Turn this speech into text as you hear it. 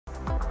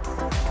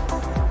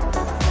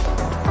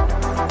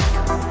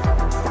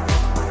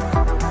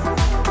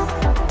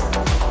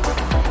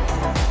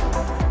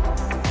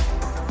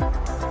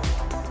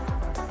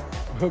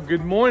Well,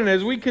 good morning.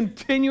 As we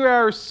continue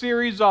our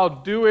series,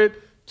 I'll do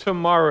it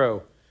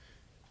tomorrow.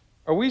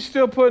 Are we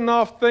still putting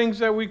off things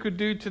that we could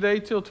do today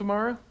till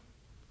tomorrow?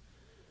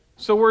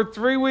 So we're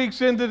 3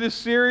 weeks into this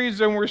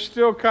series and we're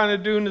still kind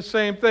of doing the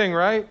same thing,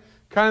 right?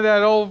 Kind of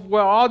that old,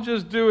 well, I'll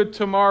just do it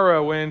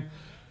tomorrow. And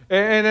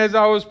as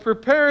I was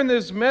preparing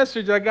this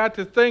message, I got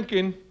to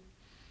thinking,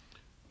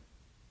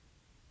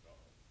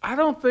 I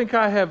don't think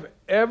I have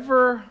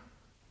ever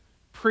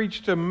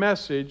preached a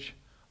message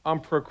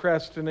on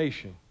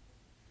procrastination.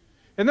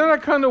 And then I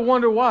kind of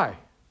wonder why.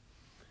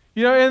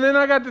 And then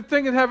I got to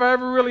thinking, have I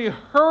ever really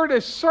heard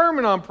a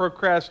sermon on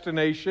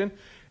procrastination?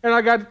 And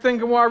I got to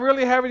thinking, well, I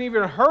really haven't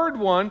even heard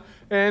one.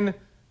 And,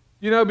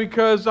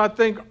 because I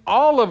think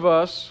all of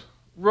us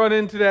run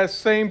into that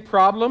same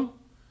problem.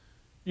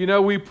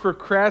 We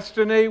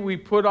procrastinate, we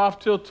put off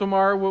till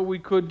tomorrow what we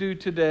could do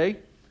today.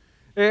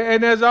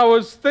 And as I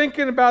was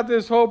thinking about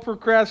this whole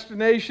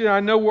procrastination,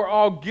 I know we're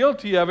all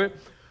guilty of it.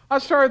 I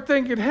started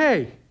thinking,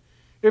 hey,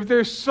 if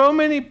there's so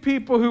many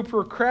people who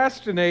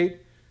procrastinate,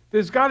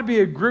 there's got to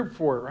be a group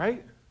for it,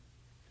 right?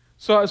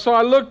 So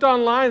I looked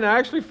online and I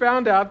actually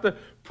found out the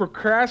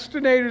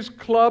Procrastinators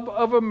Club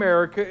of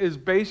America is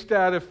based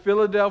out of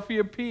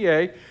Philadelphia,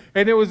 PA,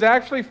 and it was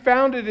actually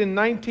founded in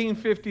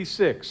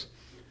 1956.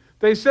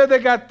 They said they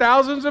got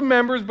thousands of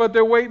members, but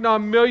they're waiting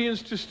on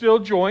millions to still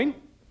join.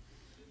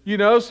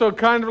 So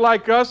kind of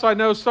like us, I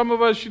know some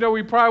of us,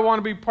 we probably want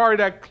to be part of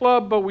that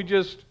club, but we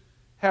just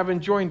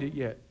haven't joined it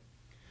yet.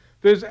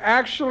 There's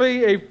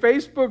actually a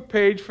Facebook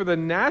page for the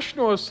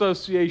National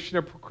Association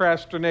of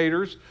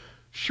Procrastinators,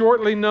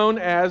 shortly known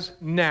as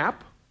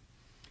NAP.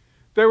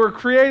 It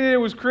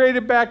was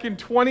created back in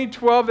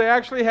 2012. They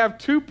actually have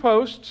 2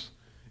 posts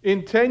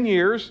in 10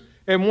 years,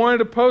 and one of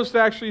the posts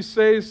actually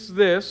says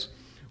this: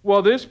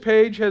 well, this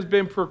page has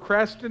been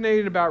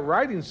procrastinating about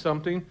writing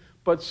something,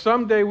 but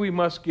someday we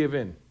must give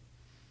in.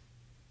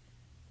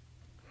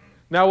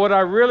 Now, what I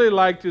really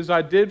liked is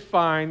I did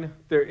find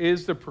there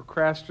is the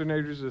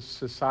Procrastinators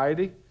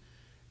Society,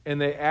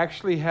 and they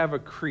actually have a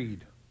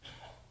creed.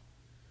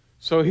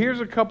 So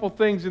here's a couple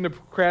things in the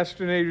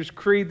Procrastinators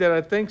Creed that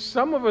I think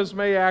some of us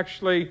may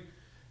actually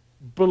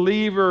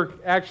believe or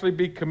actually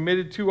be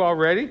committed to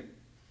already.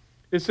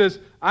 It says,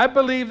 I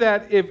believe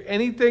that if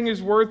anything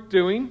is worth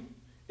doing,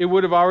 it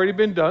would have already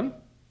been done.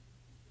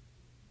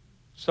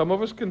 Some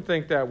of us can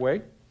think that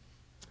way.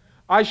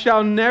 I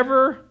shall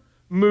never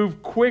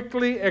move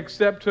quickly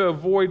except to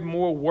avoid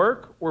more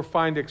work or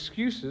find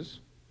excuses.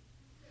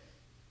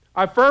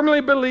 I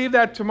firmly believe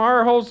that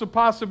tomorrow holds the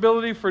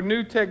possibility for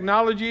new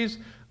technologies,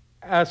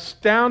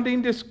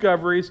 astounding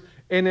discoveries,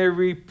 and a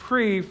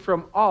reprieve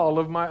from all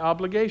of my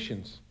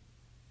obligations.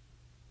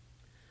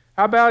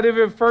 How about if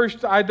at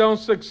first I don't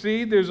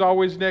succeed, there's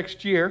always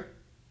next year.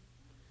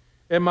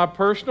 And my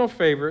personal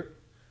favorite,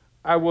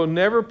 I will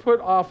never put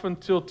off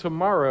until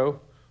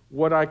tomorrow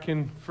what I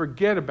can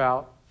forget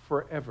about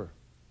forever.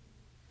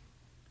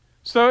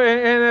 So,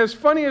 and as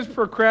funny as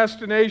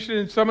procrastination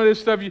and some of this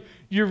stuff,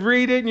 you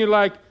read it and you're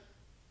like,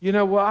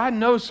 well, I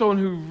know someone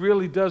who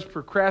really does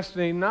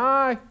procrastinate.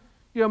 Nah,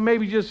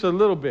 maybe just a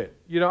little bit.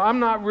 I'm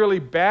not really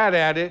bad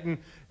at it,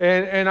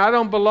 and I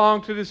don't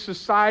belong to this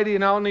society,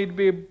 and I don't need to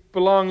be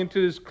belonging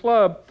to this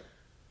club.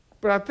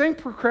 But I think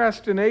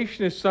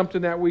procrastination is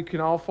something that we can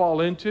all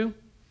fall into.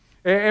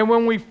 And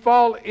when we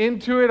fall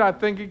into it, I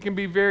think it can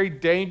be very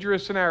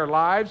dangerous in our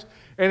lives,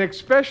 and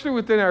especially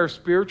within our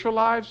spiritual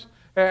lives.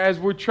 As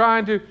we're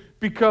trying to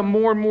become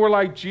more and more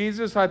like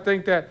Jesus, I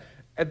think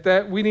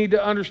that we need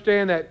to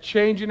understand that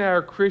changing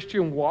our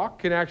Christian walk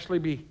can actually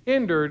be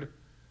hindered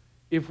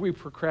if we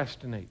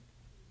procrastinate.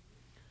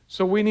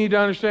 So we need to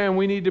understand,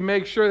 we need to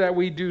make sure that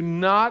we do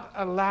not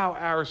allow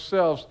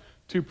ourselves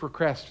to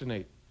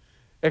procrastinate.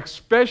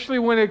 Especially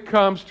when it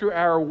comes to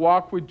our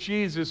walk with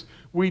Jesus,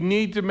 we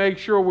need to make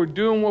sure we're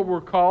doing what we're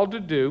called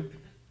to do.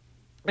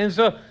 And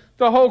so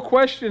the whole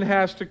question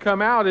has to come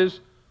out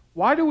is,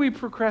 why do we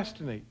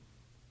procrastinate?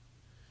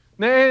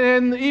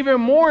 And even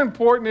more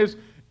important is,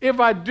 if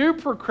I do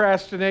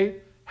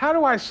procrastinate, how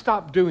do I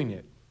stop doing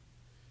it?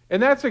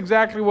 And that's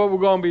exactly what we're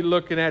going to be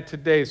looking at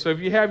today. So if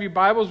you have your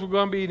Bibles, we're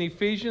going to be in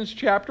Ephesians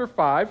chapter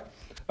 5,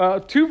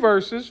 2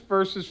 verses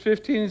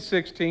 15 and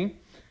 16.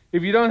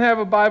 If you don't have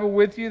a Bible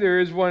with you, there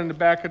is one in the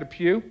back of the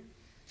pew.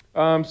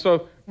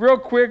 So real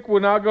quick, we're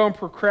not going to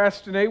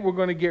procrastinate. We're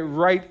going to get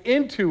right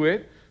into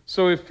it.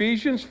 So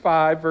Ephesians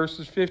 5,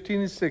 verses 15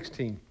 and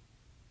 16.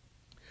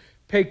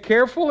 Pay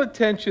careful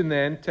attention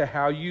then to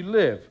how you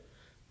live,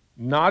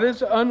 not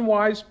as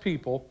unwise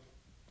people,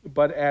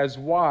 but as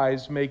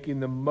wise, making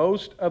the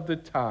most of the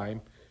time,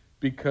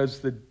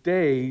 because the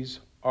days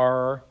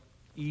are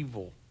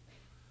evil.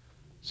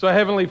 So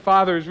Heavenly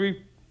Father, as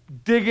we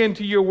dig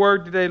into your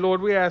word today, Lord,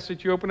 we ask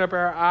that you open up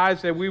our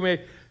eyes that we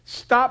may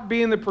stop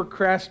being the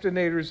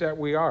procrastinators that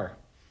we are.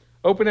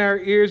 Open our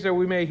ears that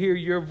we may hear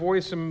your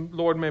voice, and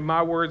Lord, may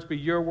my words be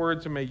your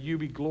words, and may you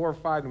be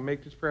glorified, and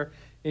make this prayer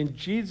in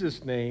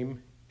Jesus'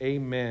 name,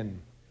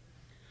 amen.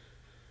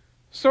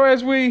 So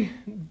as we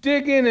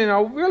dig in, and I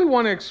really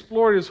want to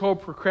explore this whole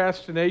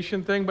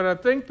procrastination thing, but I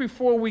think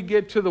before we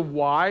get to the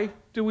why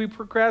do we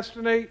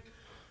procrastinate?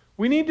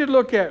 We need to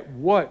look at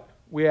what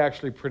we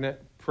actually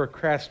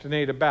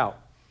procrastinate about.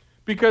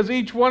 Because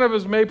each one of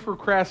us may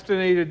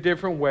procrastinate a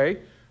different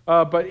way,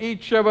 but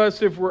each of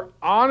us, if we're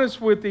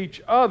honest with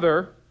each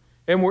other,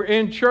 and we're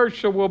in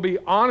church, so we'll be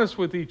honest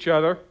with each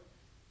other,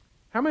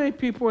 how many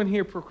people in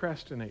here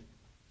procrastinate?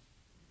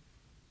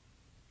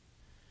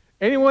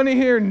 Anyone in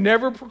here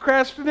never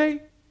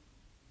procrastinate?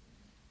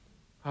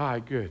 All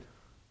right, good.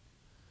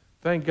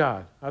 Thank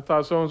God. I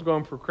thought someone was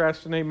going to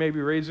procrastinate,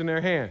 maybe raising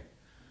their hand.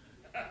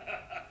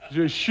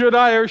 Just should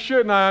I or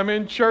shouldn't I? I'm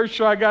in church,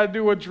 so I got to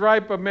do what's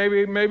right, but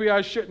maybe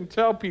I shouldn't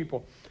tell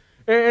people.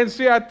 And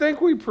see, I think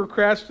we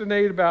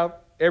procrastinate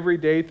about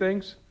everyday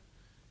things.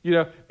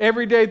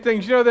 Everyday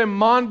things. The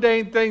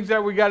mundane things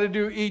that we got to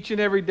do each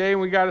and every day, and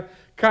we got to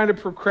kind of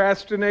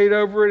procrastinate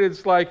over it.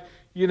 It's like,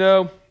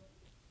 man,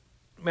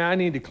 I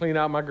need to clean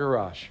out my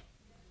garage.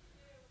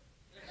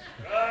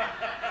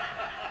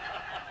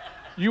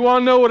 You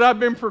want to know what I've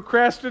been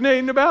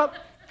procrastinating about?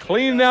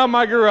 Cleaning out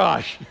my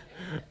garage.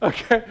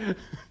 Okay?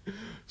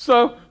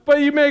 So, but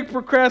you may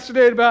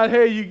procrastinate about,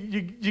 hey,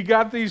 you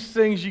got these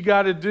things you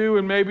got to do,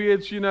 and maybe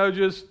it's,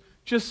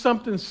 just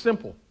something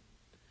simple.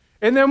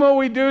 And then what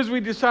we do is we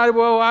decide,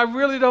 well, I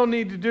really don't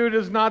need to do it.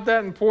 It's not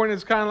that important.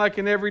 It's kind of like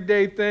an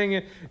everyday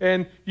thing.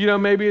 And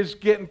maybe it's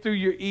getting through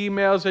your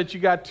emails that you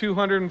got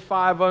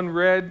 205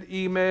 unread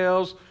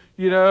emails,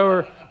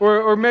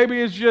 or maybe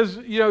it's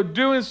just,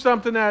 doing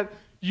something that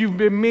you've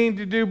been meaning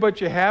to do but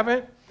you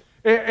haven't.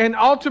 And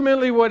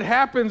ultimately what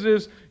happens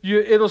is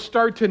it'll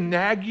start to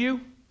nag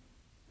you.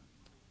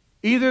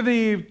 Either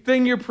the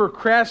thing you're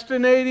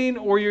procrastinating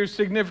or your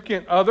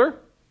significant other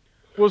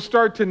will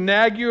start to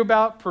nag you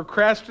about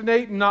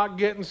procrastinating, not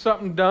getting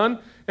something done.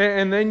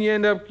 And then you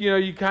end up,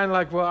 you kind of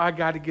like, well, I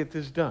got to get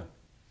this done.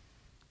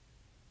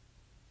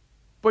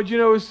 But,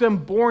 it's some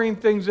boring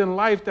things in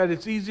life that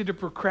it's easy to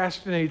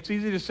procrastinate. It's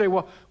easy to say,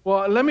 well,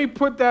 let me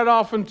put that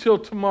off until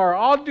tomorrow.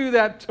 I'll do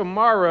that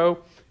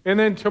tomorrow, and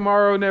then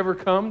tomorrow never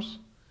comes.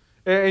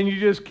 And you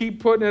just keep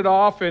putting it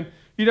off. And,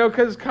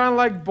 because it's kind of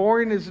like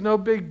boring is no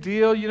big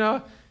deal.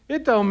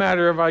 It don't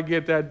matter if I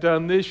get that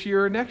done this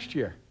year or next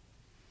year.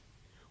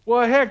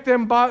 Well, heck,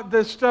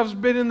 this stuff's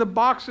been in the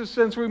boxes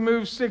since we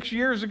moved 6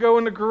 years ago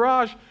in the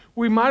garage.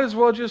 We might as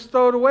well just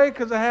throw it away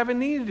because I haven't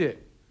needed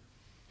it.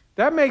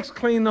 That makes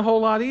cleaning a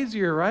whole lot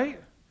easier, right?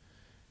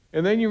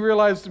 And then you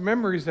realize the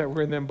memories that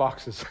were in them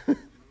boxes.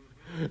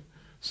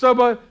 So,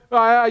 but,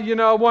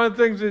 one of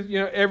the things is,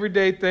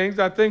 everyday things.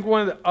 I think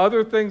one of the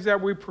other things that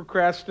we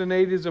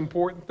procrastinate is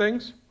important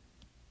things.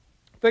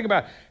 Think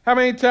about it. How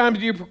many times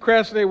do you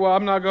procrastinate? Well,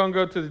 I'm not going to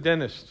go to the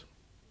dentist.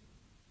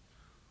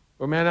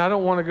 Or, man, I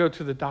don't want to go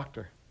to the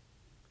doctor.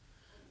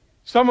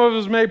 Some of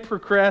us may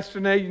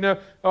procrastinate,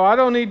 I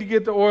don't need to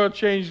get the oil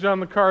changed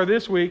on the car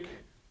this week.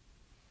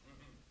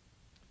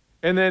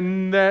 And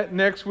then that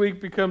next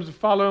week becomes the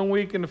following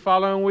week and the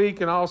following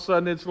week, and all of a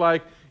sudden it's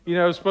like,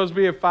 it's supposed to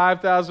be at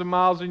 5,000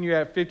 miles and you're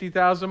at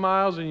 50,000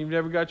 miles and you've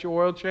never got your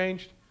oil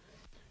changed.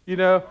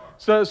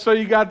 So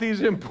you got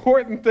these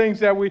important things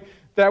that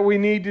we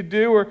need to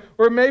do,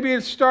 or maybe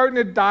it's starting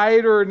a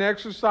diet or an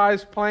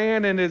exercise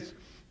plan, and it's,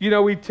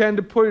 we tend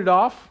to put it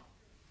off.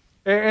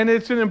 And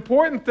it's an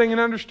important thing, and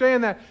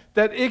understand that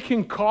it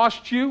can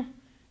cost you.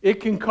 It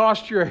can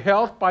cost your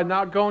health by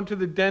not going to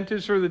the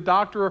dentist or the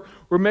doctor,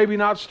 or maybe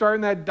not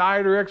starting that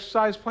diet or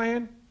exercise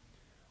plan.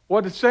 Well,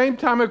 at the same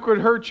time, it could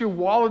hurt your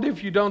wallet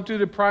if you don't do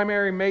the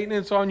primary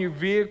maintenance on your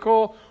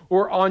vehicle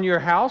or on your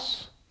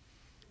house.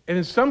 And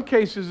in some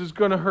cases, it's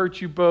going to hurt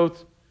you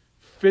both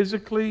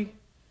physically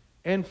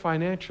and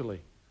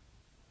financially.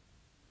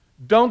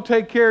 Don't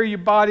take care of your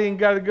body and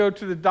got to go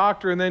to the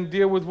doctor and then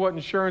deal with what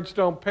insurance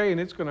don't pay,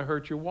 and it's going to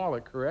hurt your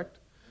wallet, correct?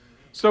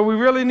 So we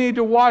really need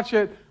to watch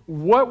it,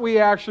 what we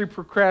actually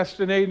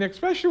procrastinate, and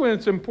especially when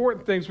it's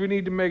important things, we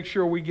need to make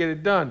sure we get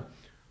it done.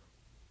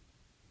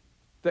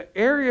 The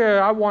area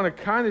I want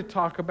to kind of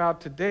talk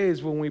about today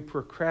is when we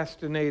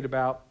procrastinate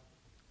about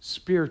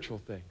spiritual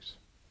things.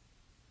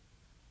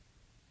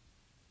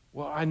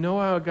 Well, I know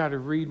I've got to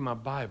read my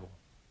Bible.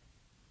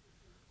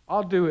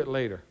 I'll do it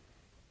later.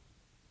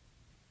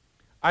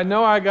 I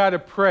know I got to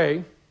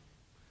pray.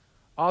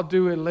 I'll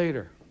do it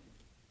later.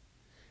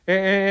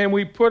 And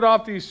we put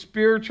off these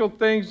spiritual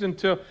things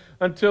until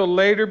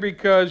later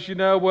because,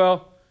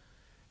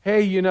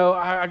 hey,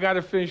 I got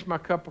to finish my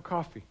cup of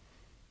coffee.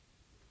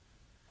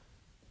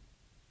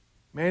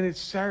 Man, it's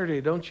Saturday.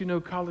 Don't you know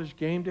college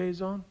game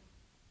day's on?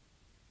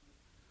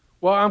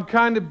 Well, I'm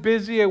kind of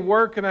busy at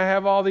work and I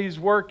have all these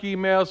work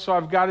emails, so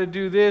I've got to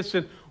do this,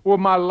 and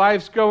my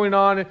life's going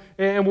on,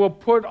 and we'll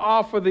put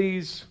off of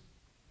these,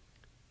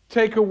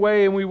 take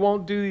away, and we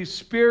won't do these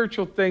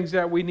spiritual things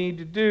that we need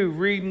to do,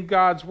 reading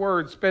God's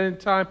Word, spending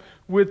time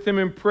with Him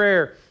in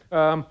prayer,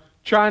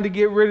 trying to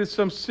get rid of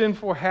some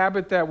sinful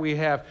habit that we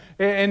have.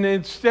 And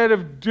instead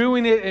of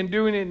doing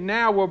it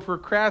now, we'll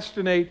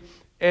procrastinate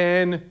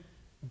and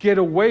get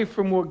away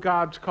from what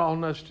God's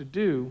calling us to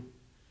do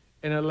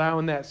and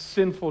allowing that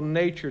sinful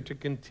nature to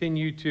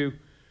continue to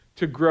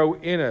grow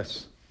in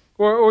us.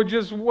 Or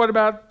just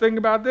think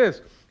about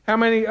this. How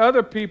many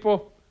other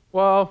people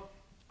Well,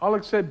 I'll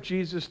accept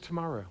Jesus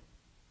tomorrow.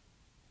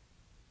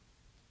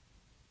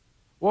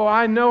 Well,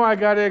 I know I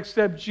got to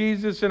accept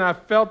Jesus, and I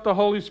felt the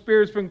Holy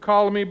Spirit's been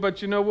calling me,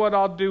 but you know what?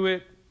 I'll do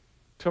it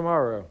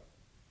tomorrow.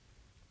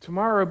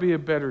 Tomorrow will be a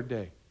better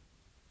day.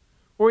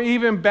 Or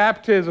even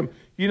baptism.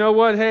 You know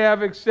what? Hey,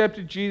 I've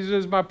accepted Jesus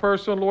as my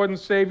personal Lord and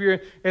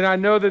Savior, and I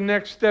know the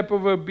next step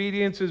of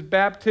obedience is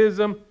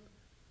baptism,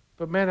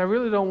 but man, I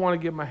really don't want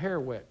to get my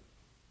hair wet.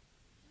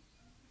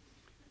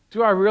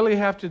 Do I really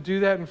have to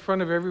do that in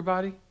front of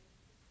everybody?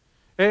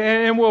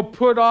 And we'll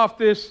put off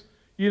this,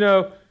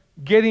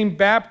 getting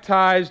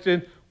baptized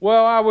and,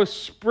 well, I was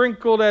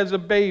sprinkled as a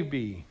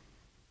baby.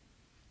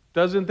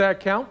 Doesn't that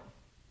count?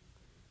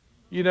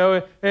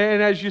 And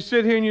as you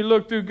sit here and you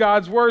look through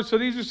God's Word, so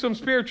these are some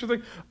spiritual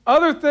things.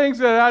 Other things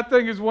that I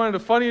think is one of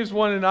the funniest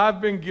one, and I've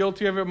been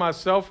guilty of it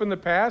myself in the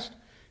past,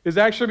 is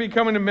actually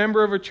becoming a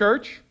member of a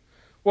church.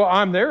 Well,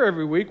 I'm there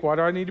every week. Why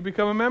do I need to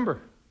become a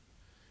member?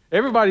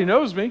 Everybody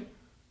knows me.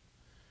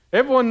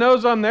 Everyone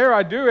knows I'm there.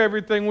 I do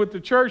everything with the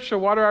church, so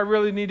why do I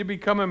really need to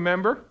become a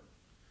member?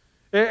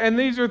 And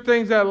these are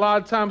things that a lot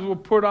of times we'll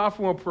put off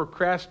and we'll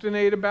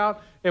procrastinate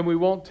about, and we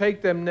won't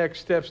take them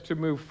next steps to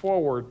move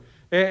forward.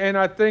 And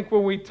I think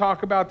when we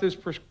talk about this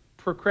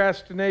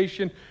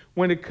procrastination,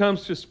 when it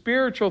comes to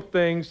spiritual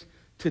things,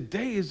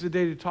 today is the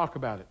day to talk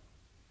about it.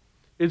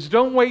 It's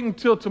don't wait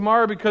until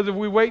tomorrow, because if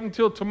we wait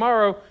until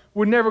tomorrow,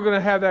 we're never going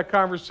to have that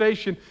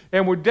conversation,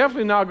 and we're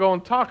definitely not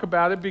going to talk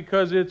about it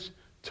because it's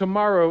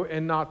tomorrow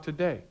and not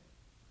today.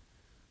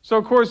 So,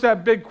 of course,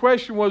 that big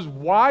question was,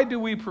 why do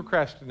we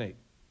procrastinate?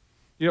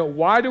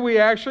 Why do we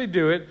actually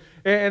do it?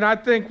 And I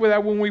think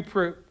that when we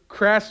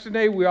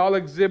procrastinate, we all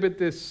exhibit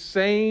this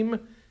same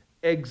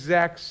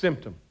exact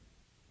symptom.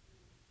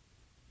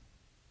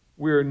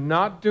 We're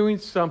not doing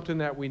something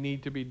that we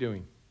need to be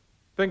doing.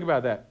 Think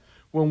about that.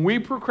 When we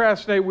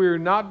procrastinate, we're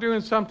not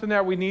doing something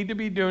that we need to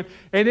be doing,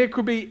 and it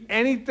could be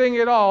anything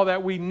at all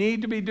that we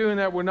need to be doing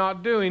that we're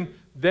not doing,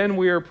 then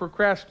we are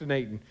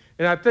procrastinating.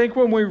 And I think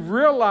when we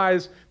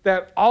realize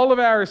that all of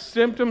our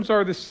symptoms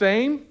are the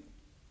same,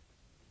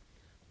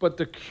 but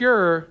the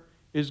cure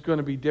is going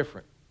to be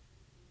different.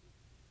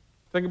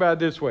 Think about it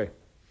this way.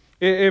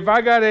 If I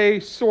got a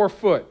sore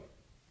foot,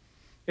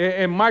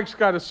 and Mike's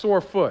got a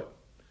sore foot,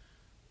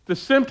 the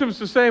symptom's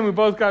the same, we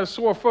both got a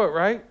sore foot,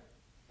 right?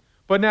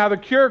 But now the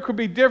cure could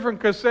be different,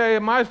 because say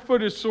my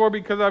foot is sore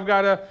because I've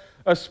got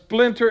a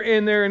splinter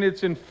in there and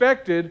it's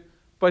infected,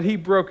 but he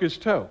broke his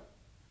toe.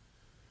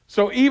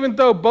 So even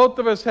though both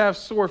of us have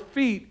sore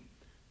feet,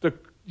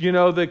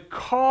 the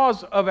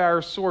cause of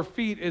our sore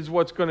feet is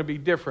what's going to be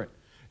different.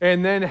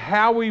 And then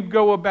how we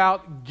go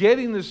about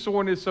getting the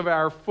soreness of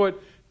our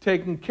foot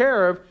taken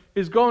care of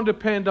is going to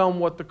depend on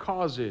what the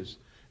cause is.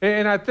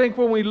 And I think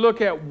when we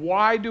look at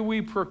why do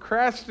we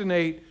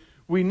procrastinate,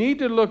 we need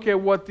to look at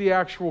what the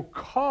actual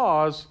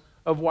cause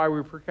of why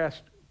we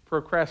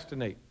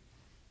procrastinate.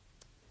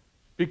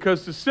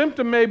 Because the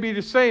symptom may be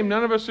the same.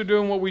 None of us are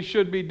doing what we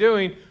should be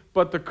doing,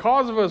 but the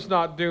cause of us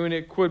not doing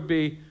it could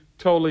be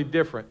totally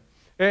different.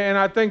 And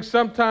I think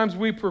sometimes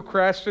we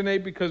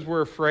procrastinate because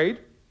we're afraid.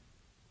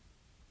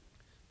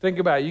 Think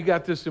about it. You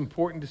got this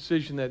important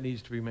decision that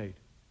needs to be made.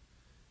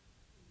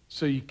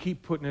 So you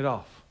keep putting it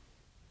off.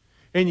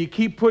 And you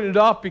keep putting it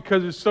off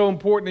because it's so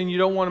important and you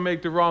don't want to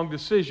make the wrong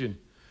decision.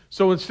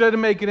 So instead of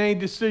making any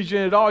decision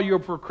at all, you'll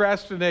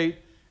procrastinate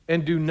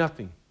and do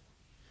nothing.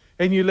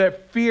 And you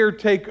let fear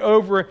take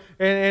over,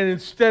 and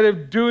instead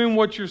of doing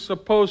what you're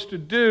supposed to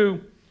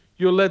do,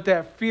 you'll let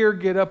that fear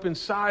get up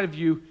inside of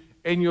you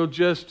and you'll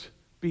just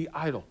be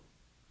idle.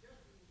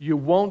 You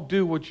won't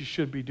do what you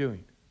should be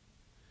doing.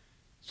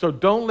 So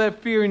don't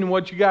let fear in.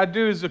 What you got to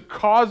do is the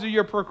cause of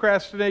your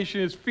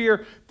procrastination is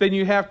fear. Then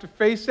you have to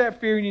face that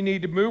fear and you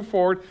need to move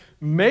forward.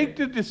 Make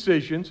the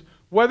decisions.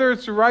 Whether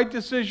it's the right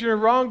decision or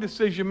wrong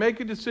decision, make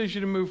a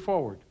decision to move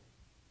forward.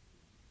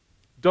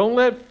 Don't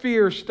let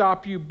fear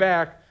stop you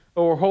back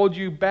or hold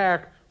you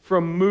back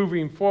from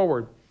moving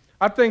forward.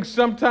 I think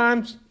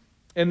sometimes,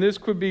 and this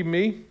could be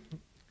me,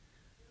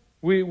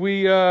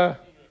 we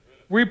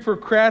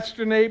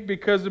procrastinate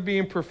because of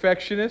being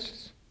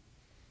perfectionists.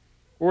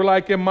 Or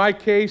like in my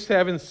case,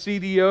 having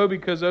CDO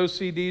because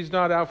OCD is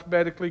not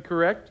alphabetically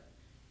correct.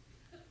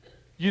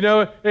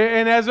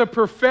 And as a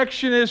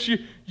perfectionist,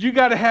 you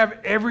got to have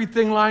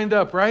everything lined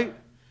up, right?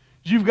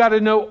 You've got to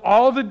know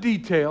all the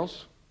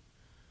details.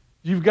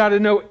 You've got to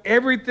know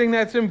everything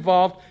that's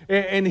involved.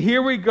 And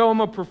here we go,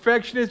 I'm a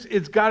perfectionist.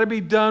 It's got to be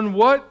done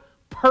what?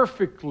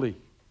 Perfectly.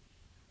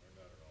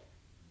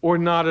 Or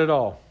not at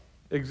all.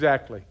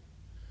 Exactly.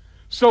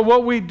 So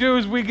what we do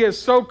is we get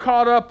so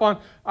caught up on,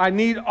 I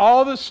need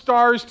all the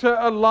stars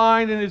to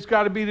align, and it's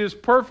got to be this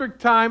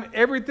perfect time.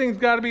 Everything's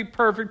got to be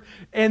perfect.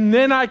 And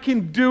then I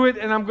can do it,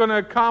 and I'm going to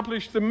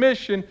accomplish the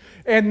mission.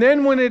 And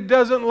then when it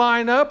doesn't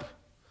line up,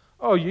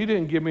 oh, you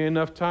didn't give me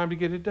enough time to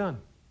get it done.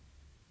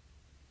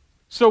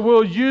 So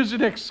we'll use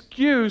an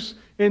excuse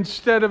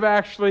instead of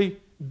actually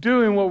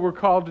doing what we're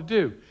called to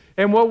do.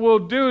 And what we'll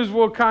do is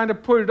we'll kind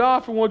of put it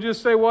off and we'll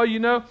just say, well,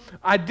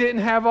 I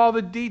didn't have all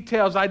the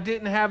details. I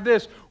didn't have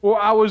this, or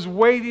I was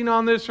waiting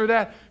on this or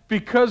that.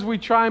 because we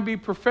try and be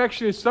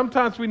perfectionists,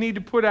 sometimes we need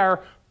to put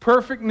our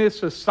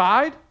perfectness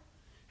aside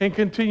and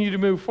continue to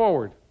move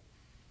forward.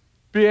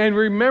 And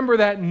remember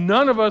that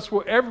none of us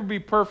will ever be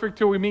perfect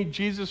till we meet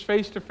Jesus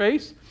face to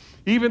face,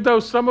 even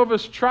though some of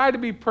us try to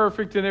be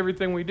perfect in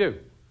everything we do.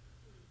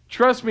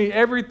 Trust me,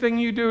 everything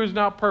you do is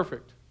not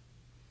perfect.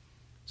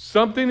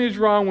 Something is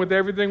wrong with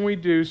everything we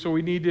do, so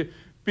we need to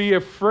be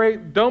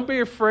afraid. Don't be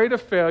afraid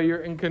of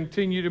failure and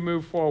continue to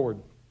move forward.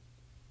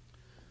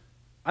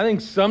 I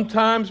think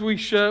sometimes we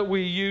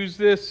use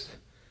this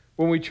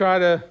when we try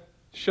to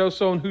show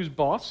someone who's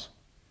boss.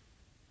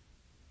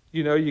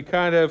 You know, you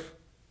kind of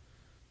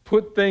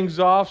put things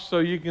off so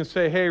you can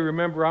say, hey,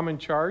 remember, I'm in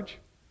charge.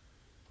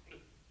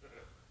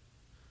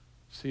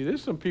 See,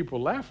 there's some people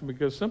laughing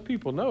because some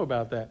people know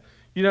about that.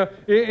 You know,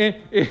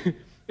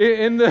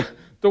 in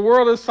the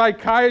world of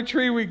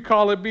psychiatry, we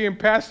call it being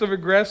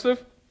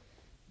passive-aggressive.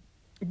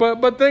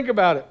 But think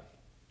about it.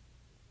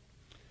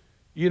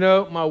 You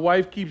know, my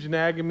wife keeps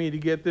nagging me to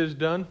get this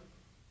done.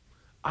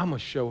 I'm going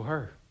to show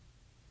her.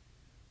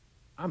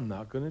 I'm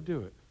not going to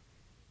do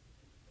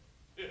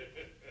it.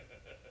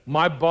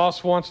 My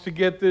boss wants to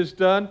get this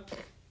done.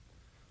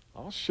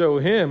 I'll show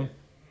him.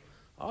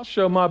 I'll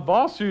show my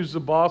boss who's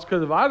the boss,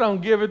 because if I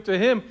don't give it to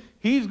him,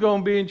 he's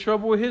going to be in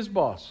trouble with his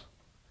boss.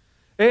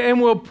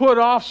 And we'll put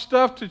off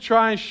stuff to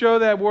try and show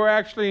that we're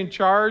actually in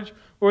charge,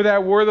 or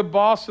that we're the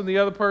boss and the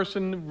other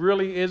person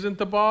really isn't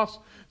the boss.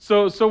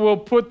 So we'll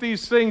put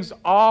these things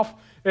off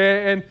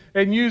and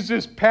use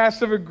this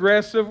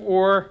passive-aggressive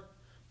or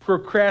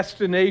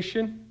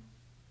procrastination.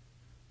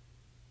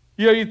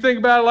 You know, you think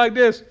about it like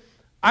this.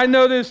 I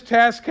know this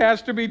task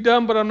has to be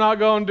done, but I'm not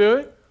going to do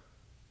it.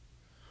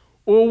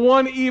 Or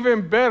one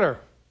even better.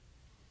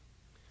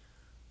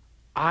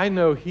 I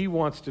know he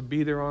wants to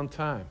be there on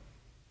time.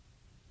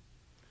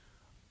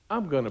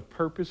 I'm going to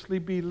purposely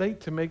be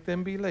late to make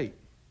them be late.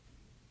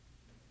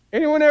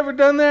 Anyone ever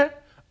done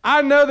that?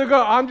 I know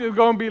I'm just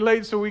going to be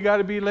late, so we got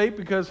to be late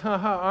because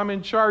I'm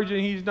in charge and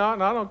he's not,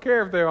 and I don't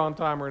care if they're on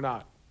time or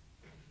not.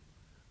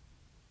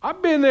 I've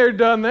been there,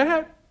 done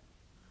that.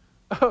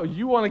 Oh,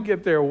 you want to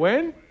get there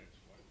when?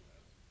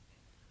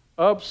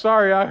 Oh,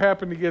 sorry, I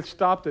happen to get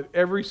stopped at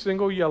every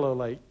single yellow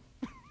light.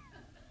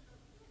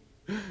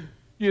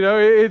 You know,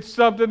 it's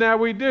something that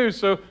we do.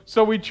 So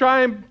we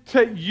try and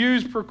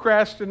use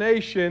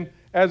procrastination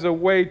as a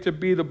way to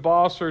be the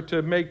boss or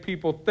to make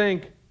people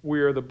think we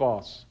are the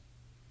boss.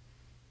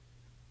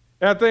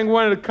 And I think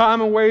one of the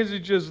common ways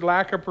is just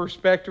lack of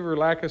perspective or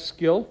lack of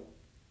skill.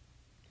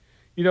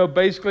 You know,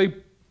 basically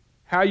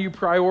how you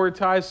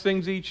prioritize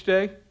things each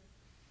day.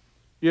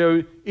 You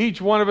know,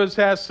 each one of us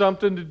has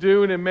something to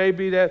do, and it may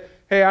be that,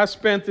 hey, I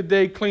spent the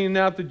day cleaning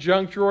out the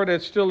junk drawer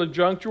that's still a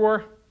junk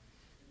drawer,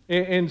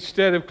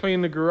 instead of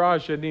cleaning the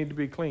garage that need to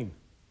be cleaned.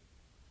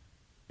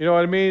 You know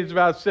what I mean? It's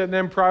about setting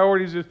them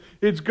priorities.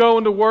 It's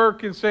going to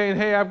work and saying,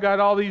 hey, I've got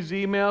all these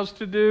emails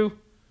to do,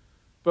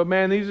 but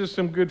man, these are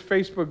some good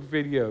Facebook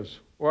videos.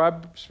 Or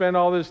I spent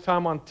all this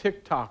time on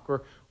TikTok,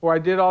 or I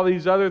did all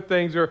these other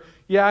things. Or,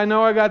 yeah, I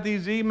know I got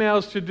these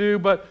emails to do,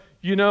 but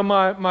you know,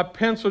 my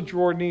pencil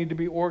drawer needed to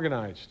be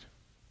organized.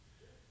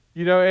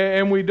 You know,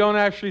 and we don't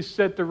actually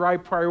set the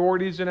right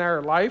priorities in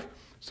our life.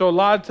 So a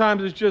lot of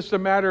times it's just a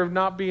matter of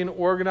not being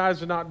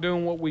organized and not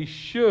doing what we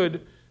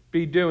should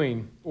be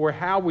doing or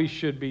how we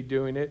should be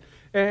doing it.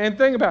 And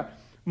think about it.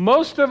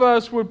 Most of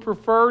us would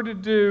prefer to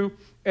do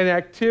an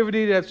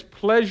activity that's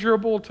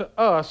pleasurable to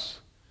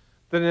us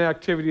than an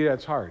activity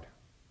that's hard.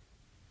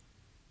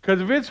 Because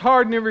if it's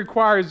hard and it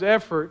requires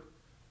effort,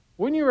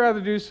 wouldn't you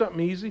rather do something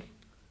easy?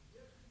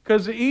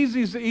 Because the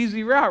easy is the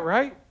easy route,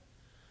 right?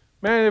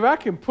 Man, if I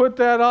can put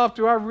that off,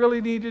 do I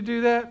really need to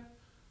do that?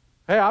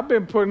 Hey, I've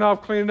been putting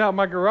off cleaning out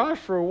my garage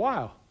for a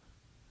while.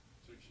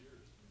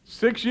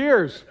 6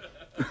 years.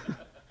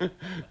 6 years.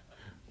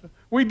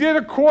 We did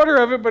a quarter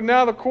of it, but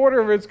now the quarter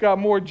of it's got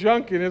more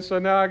junk in it, so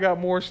now I got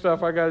more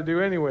stuff I got to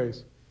do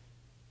anyways.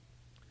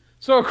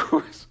 So, of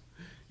course,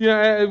 you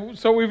know,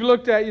 so we've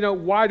looked at, you know,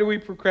 why do we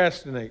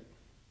procrastinate?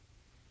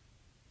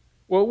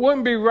 Well, it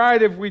wouldn't be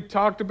right if we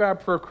talked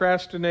about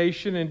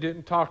procrastination and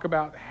didn't talk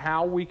about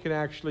how we can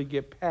actually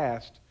get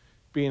past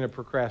being a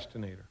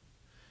procrastinator.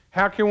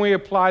 How can we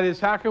apply this?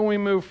 How can we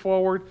move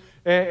forward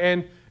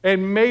and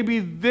maybe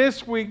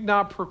this week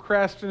not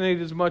procrastinate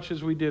as much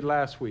as we did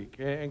last week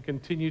and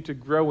continue to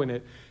grow in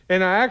it?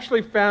 And I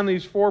actually found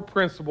these 4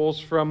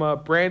 principles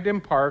from Brandon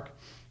Park.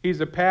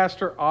 He's a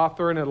pastor,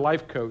 author, and a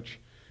life coach.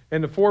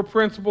 And the 4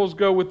 principles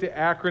go with the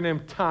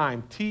acronym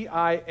TIME,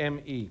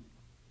 T-I-M-E.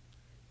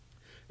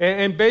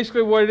 And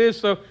basically what it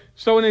is,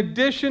 so in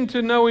addition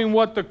to knowing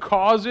what the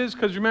cause is,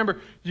 because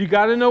remember, you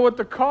got to know what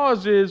the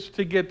cause is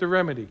to get the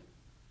remedy.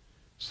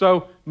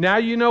 So now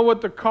you know what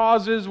the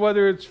cause is,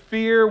 whether it's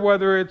fear,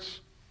 whether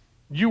it's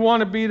you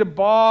want to be the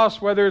boss,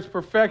 whether it's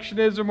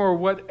perfectionism or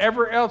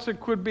whatever else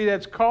it could be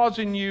that's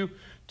causing you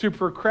to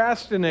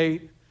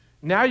procrastinate.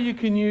 Now you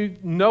can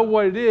know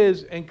what it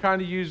is and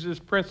kind of use this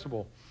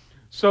principle.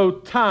 So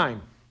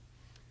time.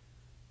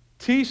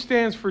 T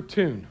stands for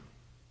tune.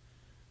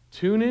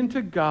 Tune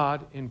into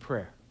God in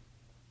prayer.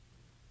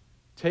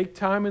 take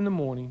time in the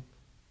morning,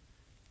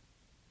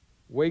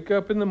 wake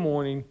up in the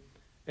morning,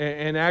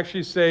 and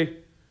actually say,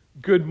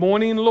 "Good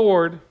morning,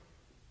 Lord,"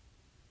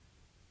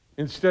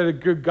 instead of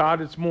 "Good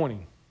God, it's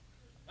morning."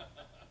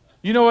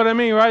 You know what I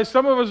mean, right?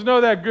 Some of us know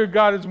that "Good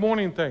God, it's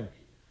morning" thing.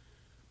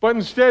 But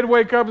instead,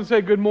 wake up and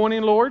say, "Good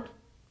morning, Lord.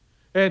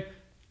 And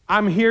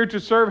I'm here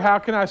to serve. How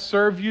can I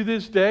serve you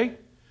this day?"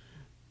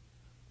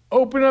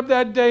 Open up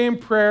that day in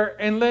prayer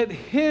and let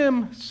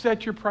Him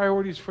set your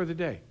priorities for the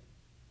day.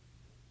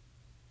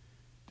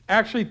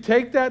 Actually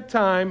take that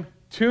time,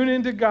 tune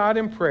into God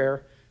in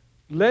prayer,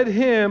 let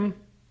Him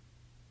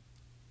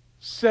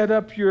set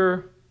up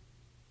your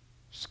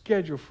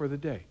schedule for the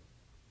day.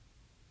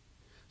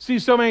 See,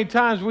 so many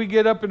times we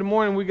get up in the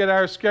morning, we get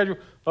our schedule.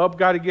 Oh,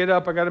 got to get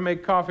up, I got to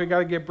make coffee, I got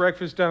to get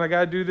breakfast done, I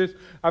got to do this,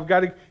 I've got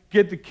to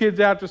get the kids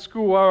out to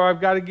school, or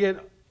I've got to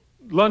get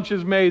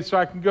lunches made so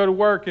I can go to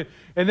work.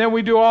 And then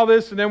we do all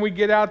this, and then we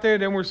get out there,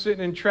 and then we're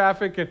sitting in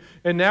traffic,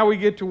 and now we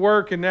get to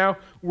work, and now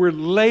we're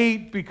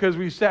late because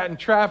we sat in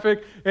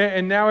traffic,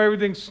 and now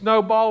everything's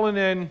snowballing,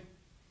 and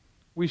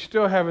we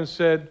still haven't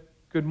said,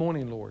 "Good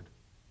morning, Lord."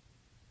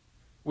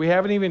 We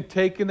haven't even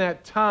taken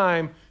that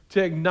time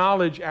to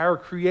acknowledge our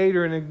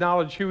Creator and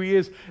acknowledge who He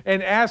is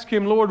and ask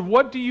Him, "Lord,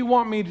 what do you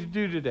want me to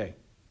do today?"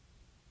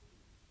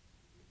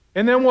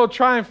 And then we'll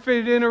try and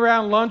fit it in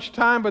around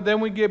lunchtime, but then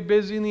we get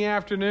busy in the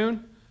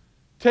afternoon.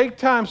 Take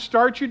time,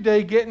 start your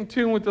day, get in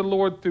tune with the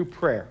Lord through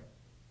prayer.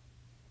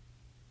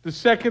 The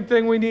second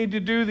thing we need to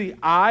do, the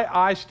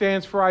I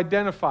stands for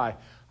identify.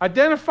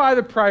 Identify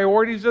the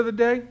priorities of the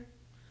day.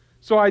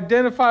 So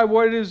identify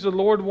what it is the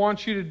Lord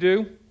wants you to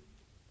do.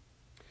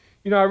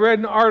 You know, I read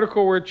an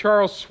article where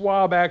Charles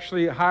Schwab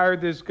actually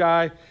hired this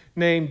guy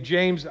named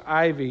James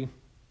Ivy,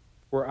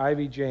 or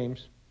Ivy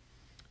James,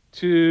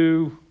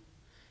 to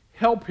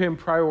help him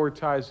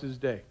prioritize his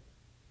day.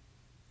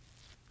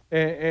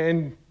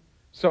 And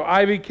so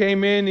Ivy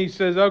came in, he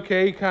says,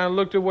 okay, he kind of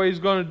looked at what he's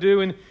going to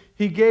do, and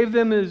he gave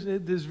them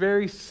this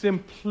very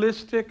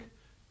simplistic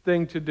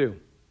thing to do.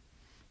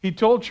 He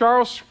told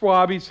Charles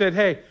Schwab, he said,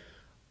 "Hey,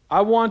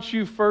 I want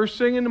you first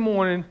thing in the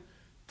morning,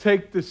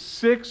 take the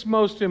 6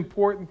 most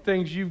important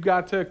things you've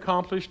got to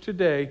accomplish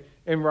today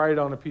and write it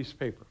on a piece of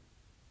paper.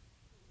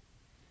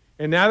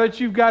 And now that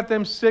you've got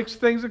them 6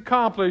 things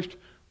accomplished,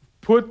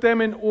 put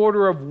them in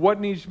order of what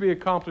needs to be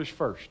accomplished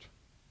first."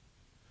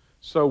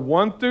 So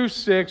 1 through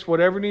 6,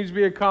 whatever needs to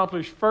be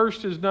accomplished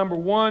first is number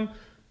 1,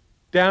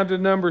 down to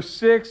number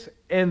 6,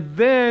 and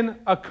then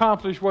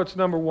accomplish what's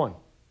number 1.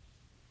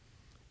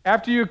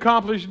 After you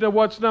accomplish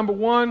what's number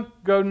 1,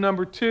 go to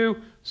number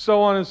 2,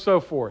 so on and so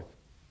forth.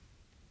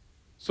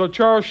 So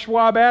Charles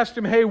Schwab asked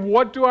him, "Hey,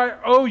 what do I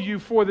owe you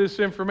for this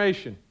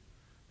information?"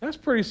 That's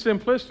pretty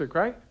simplistic,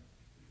 right?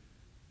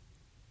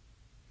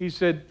 He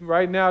said,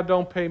 "Right now,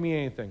 don't pay me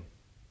anything.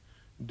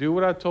 Do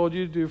what I told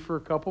you to do for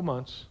a couple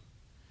months,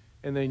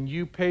 and then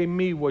you pay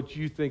me what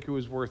you think it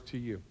was worth to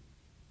you."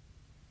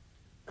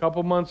 A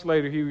couple months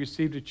later, he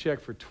received a check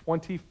for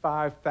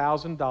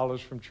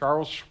 $25,000 from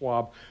Charles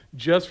Schwab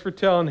just for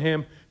telling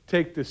him,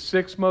 take the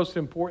 6 most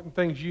important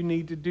things you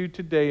need to do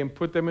today and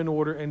put them in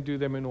order and do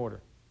them in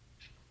order.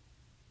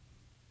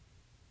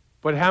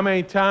 But how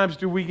many times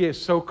do we get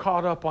so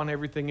caught up on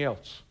everything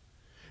else?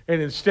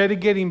 And instead of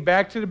getting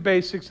back to the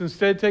basics,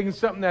 instead of taking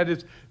something that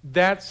is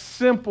that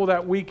simple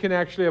that we can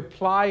actually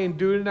apply and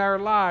do it in our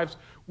lives,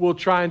 we'll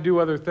try and do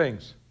other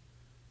things.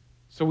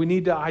 So we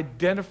need to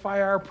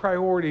identify our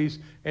priorities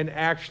and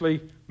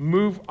actually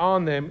move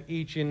on them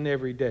each and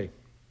every day.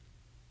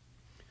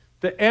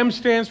 The M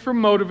stands for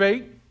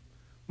motivate.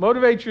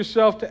 Motivate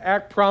yourself to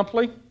act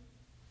promptly.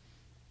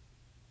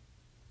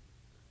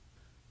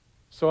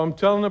 So I'm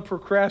telling the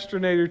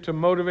procrastinator to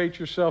motivate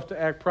yourself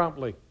to act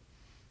promptly.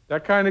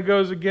 That kind of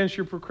goes against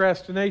your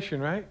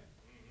procrastination, right?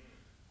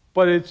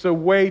 But it's a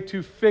way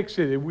to fix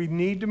it. If we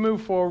need to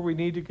move forward, we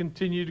need to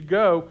continue to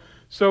go.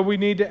 So we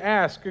need to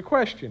ask a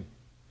question.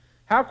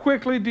 How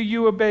quickly do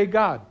you obey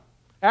God?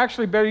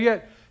 Actually, better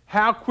yet,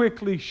 how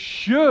quickly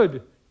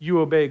should you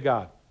obey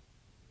God?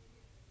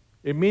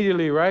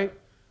 Immediately, right?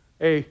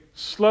 A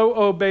slow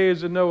obey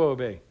is a no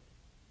obey.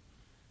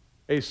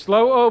 A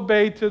slow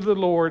obey to the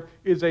Lord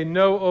is a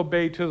no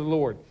obey to the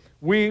Lord.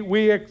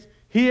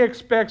 He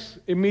expects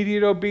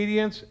immediate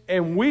obedience,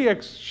 and we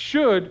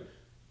should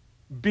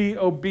be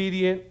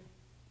obedient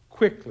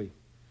quickly.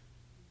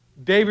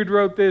 David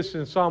wrote this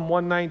in Psalm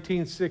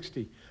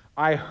 119:60.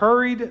 "I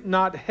hurried,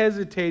 not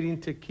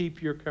hesitating to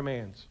keep your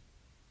commands."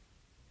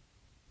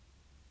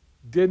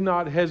 Did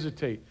not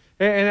hesitate.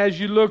 And as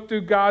you look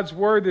through God's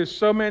Word, there's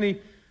so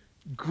many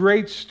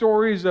great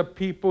stories of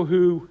people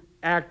who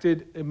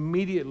acted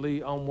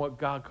immediately on what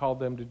God called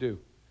them to do.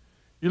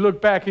 You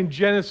look back in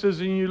Genesis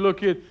and you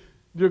look at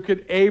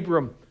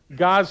Abram.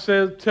 God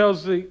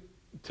tells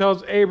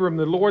Abram,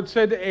 the Lord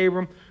said to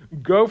Abram,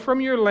 "Go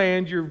from your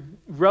land, your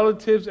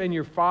relatives, and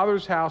your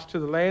father's house to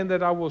the land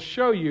that I will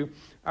show you.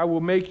 I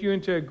will make you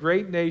into a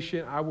great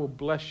nation. I will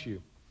bless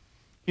you."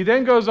 He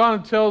then goes on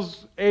and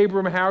tells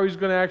Abram how he's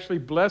going to actually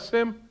bless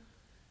him.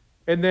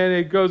 And then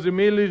it goes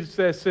immediately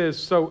that says,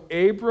 "So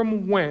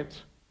Abram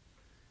went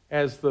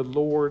as the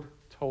Lord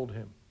told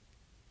him.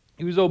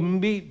 He was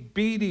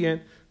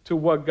obedient to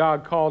what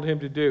God called him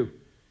to do.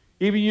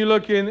 Even you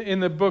look in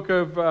the book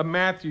of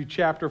Matthew,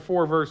 chapter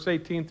 4, verse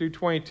 18 through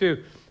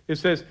 22. It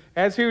says,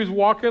 as he was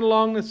walking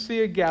along the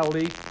Sea of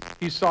Galilee,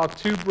 he saw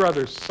two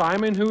brothers,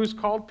 Simon, who is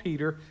called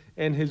Peter,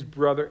 and his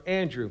brother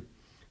Andrew.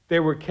 They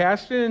were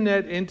casting a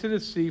net into the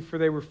sea, for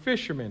they were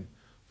fishermen.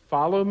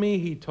 Follow me,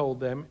 he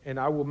told them, and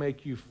I will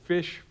make you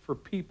fish for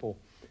people.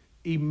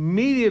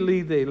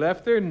 Immediately they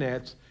left their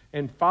nets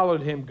and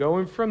followed him.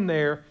 Going from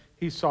there,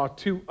 he saw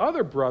two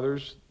other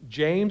brothers,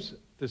 James,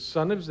 the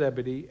son of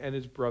Zebedee, and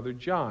his brother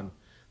John.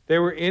 They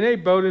were in a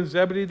boat, and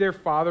Zebedee, their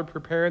father,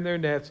 preparing their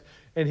nets,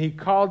 and he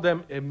called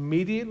them.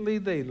 Immediately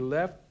they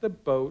left the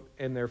boat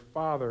and their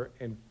father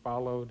and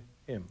followed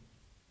him.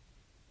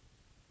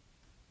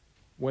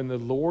 When the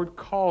Lord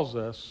calls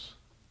us,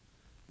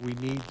 we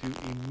need to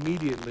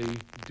immediately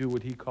do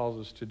what he calls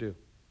us to do.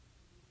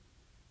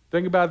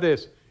 Think about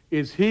this.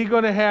 Is he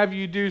going to have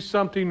you do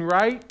something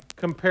right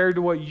compared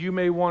to what you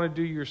may want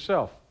to do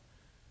yourself?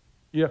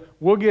 Yeah,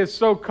 we'll get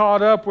so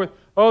caught up with,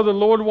 oh, the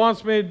Lord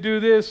wants me to do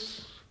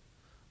this.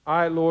 All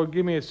right, Lord,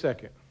 give me a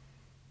second.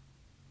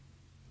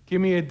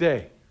 Give me a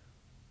day.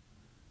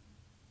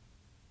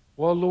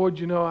 Well, Lord,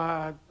 you know,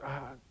 I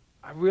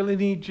really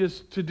need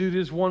just to do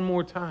this one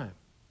more time.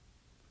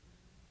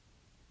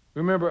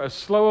 Remember, a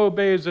slow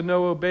obey is a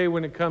no obey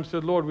when it comes to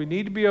the Lord. We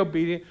need to be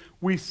obedient.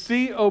 We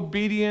see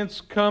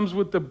obedience comes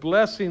with the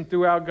blessing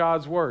throughout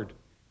God's word.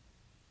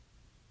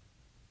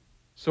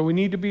 So we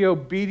need to be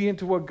obedient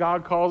to what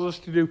God calls us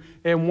to do.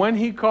 And when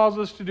he calls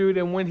us to do it,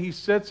 and when he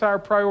sets our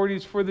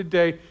priorities for the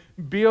day,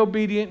 be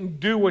obedient and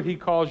do what he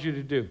calls you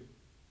to do.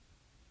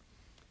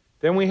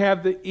 Then we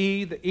have the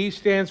E. The E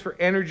stands for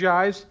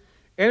energize.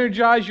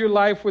 Energize your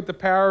life with the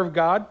power of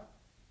God.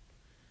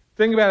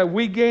 Think about it.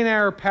 We gain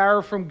our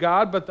power from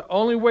God, but the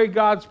only way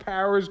God's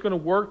power is going to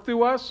work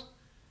through us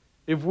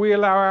if we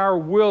allow our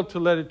will to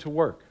let it to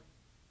work.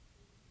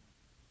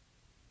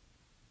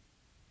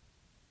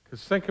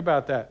 Because think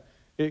about that.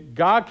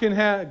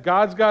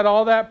 God's got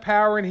all that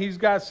power, and he's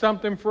got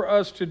something for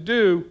us to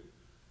do,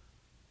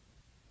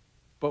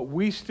 but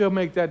we still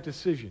make that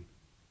decision.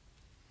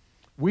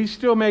 We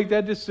still make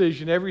that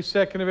decision every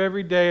second of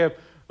every day of,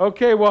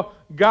 okay, well,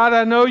 God,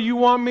 I know you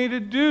want me to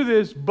do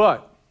this,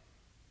 but.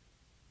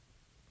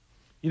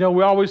 You know,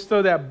 we always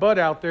throw that but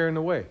out there in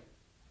the way.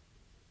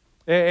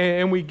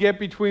 And we get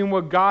between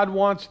what God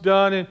wants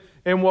done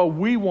and what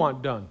we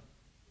want done.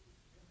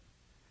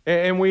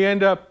 And we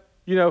end up,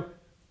 you know,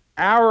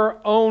 our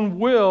own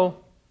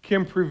will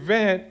can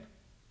prevent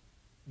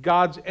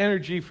God's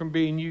energy from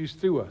being used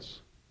through us.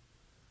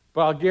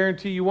 But I'll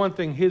guarantee you one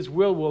thing, his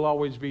will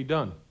always be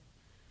done.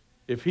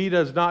 If he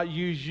does not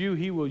use you,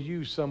 he will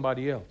use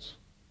somebody else.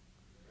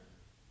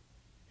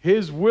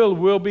 His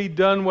will be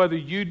done whether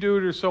you do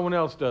it or someone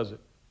else does it.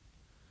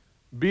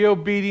 Be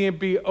obedient,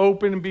 be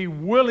open, and be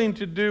willing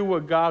to do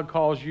what God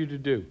calls you to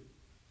do.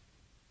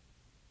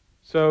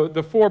 So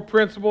the 4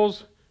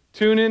 principles: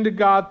 tune into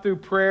God through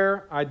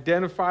prayer,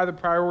 identify the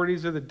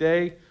priorities of the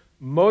day,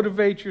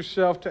 motivate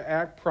yourself to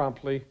act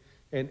promptly,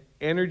 and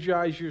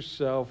energize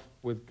yourself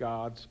with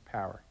God's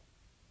power.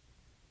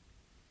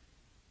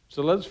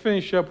 So let's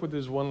finish up with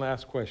this one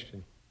last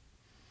question.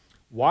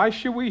 Why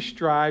should we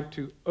strive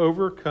to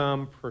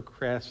overcome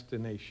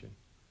procrastination?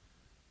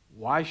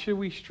 Why should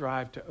we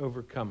strive to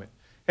overcome it?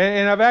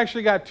 And I've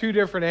actually got 2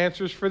 different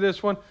answers for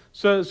this one.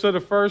 So the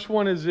first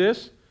one is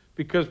this: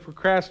 because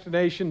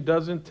procrastination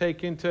doesn't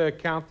take into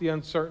account the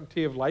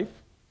uncertainty of life.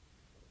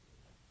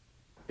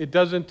 It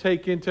doesn't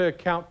take into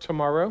account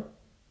tomorrow.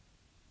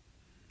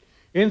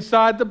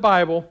 Inside the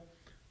Bible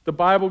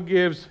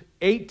gives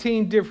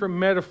 18 different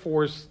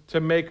metaphors to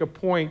make a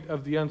point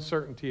of the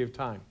uncertainty of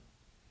time.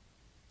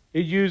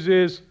 It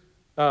uses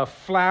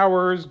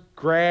flowers,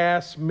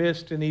 grass,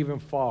 mist, and even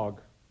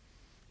fog.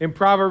 In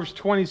Proverbs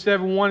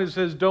 27:1, it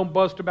says, don't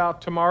boast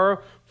about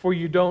tomorrow, for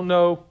you don't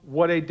know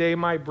what a day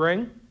might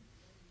bring.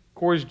 Of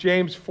course,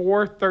 James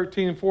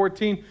 4:13 and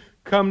 14,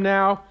 come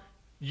now,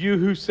 you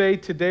who say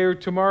today or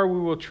tomorrow we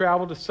will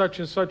travel to such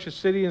and such a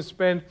city and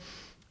spend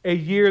a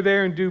year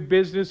there and do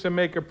business and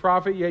make a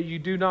profit, yet you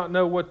do not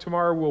know what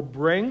tomorrow will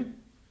bring,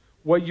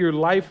 what your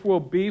life will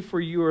be, for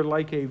you are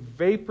like a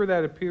vapor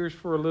that appears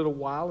for a little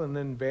while and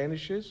then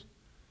vanishes.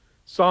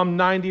 Psalm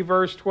 90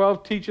 verse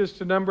 12, teach us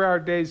to number our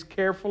days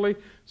carefully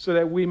so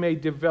that we may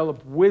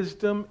develop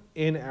wisdom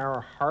in our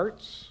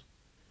hearts.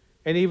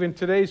 And even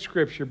today's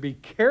scripture, be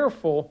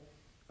careful,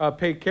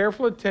 pay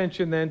careful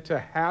attention then to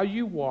how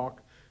you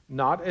walk,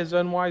 not as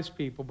unwise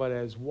people, but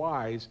as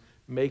wise,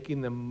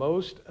 making the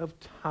most of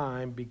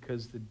time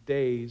because the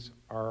days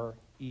are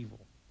evil.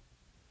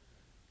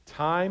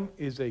 Time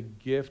is a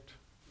gift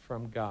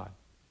from God.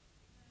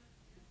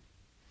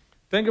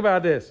 Think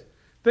about this.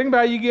 Think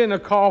about you getting a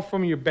call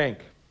from your bank.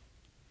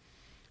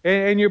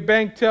 And your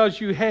bank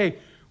tells you, hey,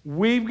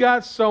 we've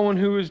got someone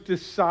who has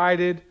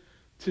decided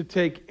to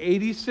take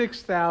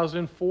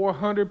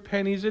 86,400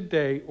 pennies a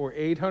day, or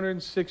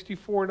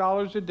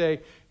 $864 a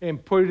day,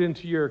 and put it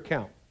into your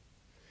account.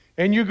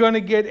 And you're going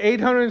to get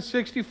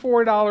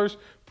 $864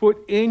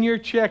 put in your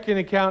checking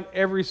account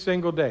every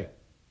single day.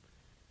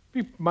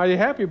 Be mighty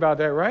happy about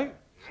that, right?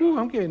 Whew,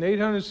 I'm getting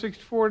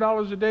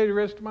 $864 a day the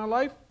rest of my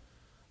life.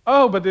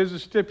 Oh, but there's a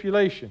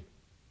stipulation.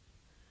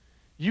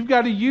 You've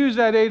got to use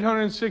that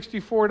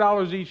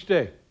 $864 each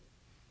day.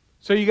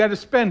 So you got to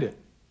spend it.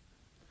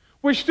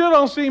 Which still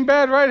don't seem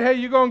bad, right? Hey,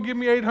 you're going to give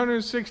me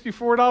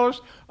 $864?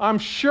 I'm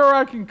sure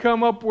I can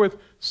come up with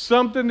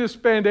something to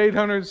spend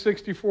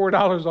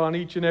 $864 on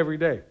each and every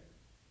day.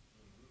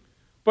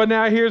 But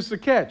now here's the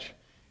catch.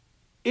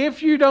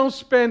 If you don't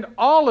spend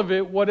all of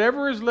it,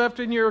 whatever is left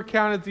in your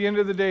account at the end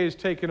of the day is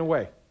taken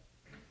away.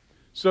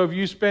 So if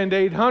you spend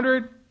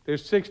 $800,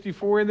 there's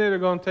 $64 in there, they're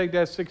going to take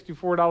that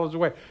 $64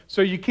 away.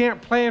 So you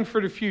can't plan for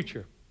the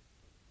future.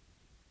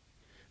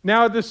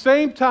 Now at the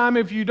same time,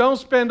 if you don't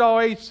spend all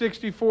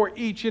 $864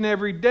 each and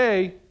every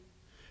day,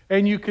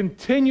 and you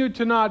continue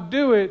to not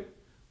do it,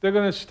 they're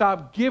going to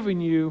stop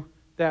giving you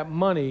that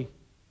money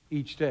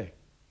each day.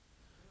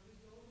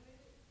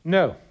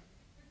 No.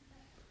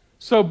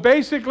 So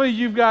basically,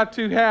 you've got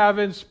to have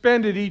and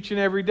spend it each and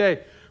every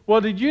day.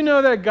 Well, did you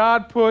know that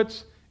God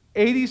puts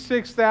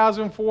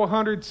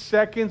 86,400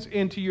 seconds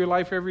into your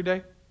life every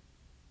day?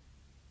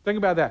 Think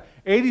about that.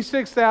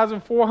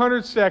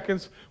 86,400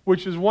 seconds,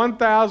 which is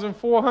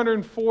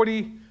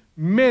 1,440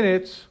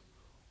 minutes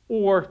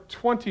or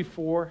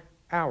 24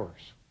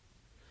 hours.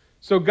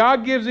 So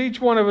God gives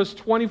each one of us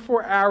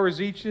 24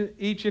 hours each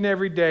and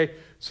every day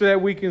so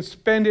that we can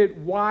spend it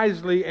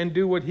wisely and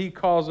do what He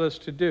calls us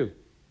to do.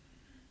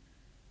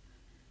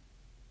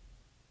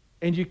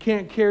 And you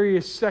can't carry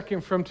a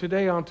second from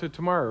today on to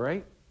tomorrow,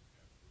 right?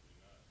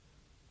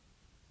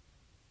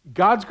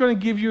 God's going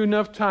to give you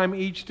enough time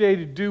each day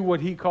to do what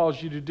He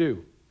calls you to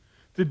do.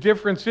 The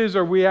difference is,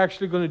 are we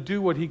actually going to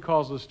do what He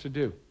calls us to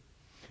do?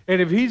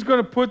 And if He's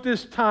going to put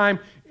this time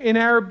in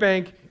our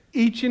bank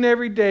each and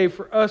every day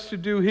for us to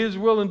do His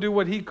will and do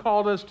what He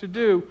called us to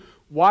do,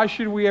 why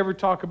should we ever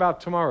talk about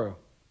tomorrow?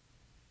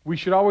 We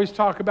should always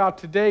talk about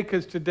today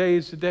because today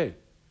is the day.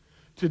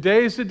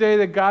 Today is the day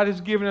that God has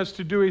given us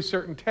to do a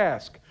certain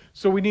task.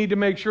 So we need to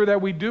make sure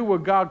that we do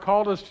what God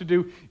called us to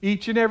do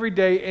each and every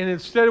day. And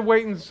instead of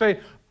waiting to say,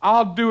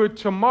 I'll do it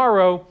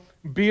tomorrow,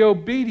 be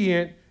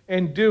obedient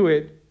and do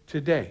it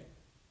today.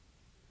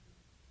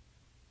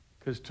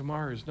 Because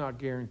tomorrow is not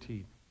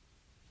guaranteed.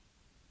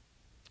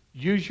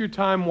 Use your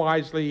time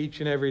wisely each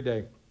and every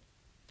day.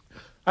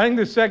 I think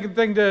the second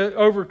thing to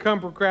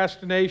overcome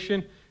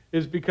procrastination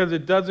is because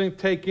it doesn't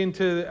take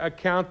into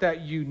account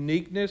that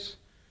uniqueness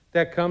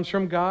that comes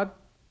from God.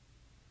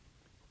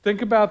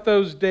 Think about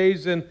those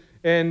days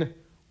and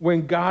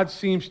when God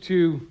seems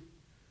to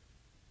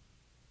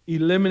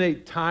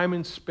eliminate time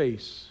and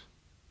space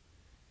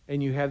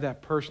and you have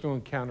that personal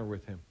encounter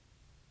with Him.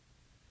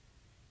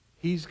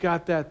 He's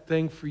got that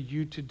thing for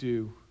you to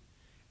do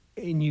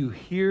and you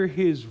hear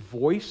His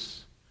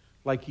voice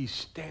like He's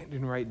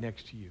standing right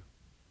next to you.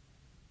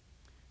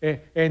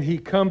 And He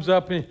comes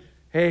up and,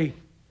 hey,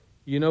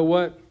 you know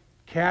what?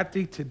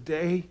 Kathy,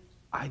 today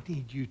I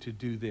need you to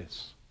do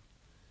this.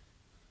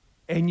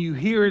 And you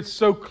hear it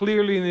so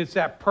clearly, and it's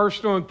that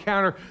personal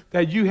encounter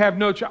that you have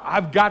no choice.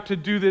 I've got to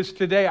do this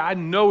today. I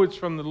know it's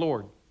from the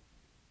Lord.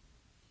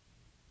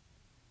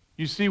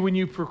 You see, when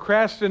you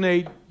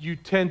procrastinate, you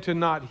tend to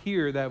not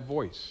hear that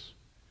voice.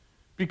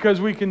 Because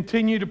we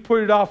continue to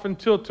put it off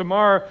until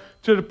tomorrow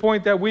to the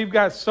point that we've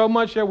got so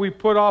much that we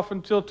put off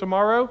until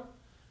tomorrow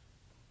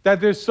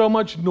that there's so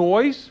much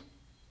noise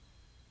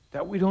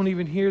that we don't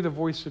even hear the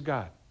voice of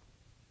God.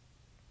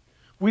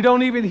 We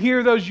don't even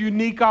hear those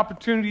unique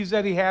opportunities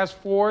that He has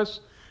for us.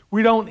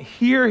 We don't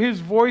hear His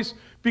voice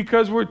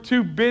because we're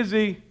too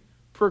busy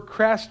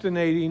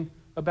procrastinating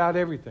about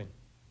everything.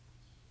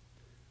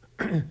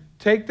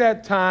 Take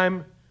that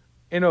time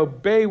and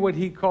obey what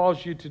He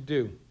calls you to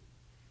do.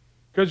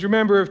 Because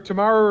remember, if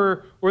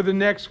tomorrow or the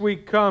next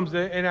week comes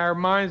and our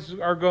minds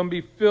are going to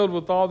be filled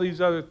with all these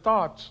other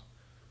thoughts,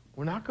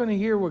 we're not going to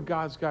hear what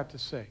God's got to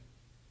say.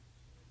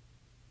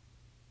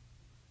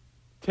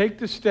 Take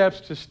the steps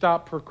to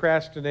stop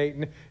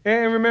procrastinating.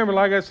 And remember,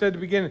 like I said at the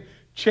beginning,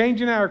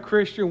 changing our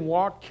Christian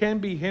walk can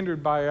be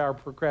hindered by our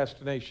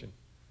procrastination.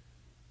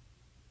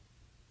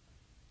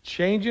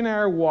 Changing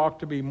our walk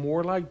to be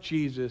more like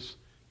Jesus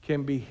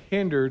can be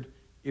hindered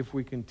if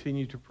we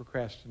continue to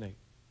procrastinate.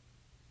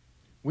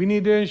 We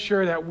need to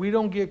ensure that we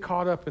don't get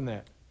caught up in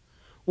that.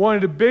 One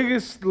of the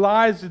biggest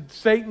lies that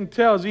Satan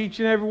tells each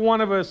and every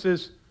one of us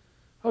is,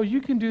 oh, you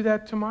can do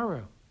that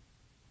tomorrow.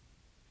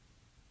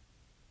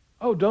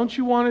 Oh, don't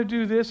you want to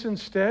do this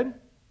instead?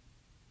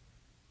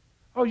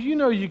 Oh, you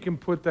know you can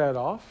put that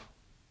off.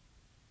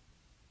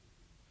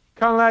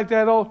 Kind of like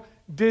that old,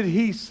 did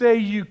He say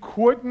you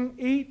couldn't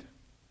eat?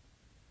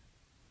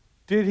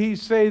 Did He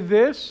say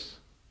this?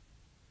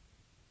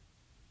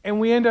 And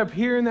we end up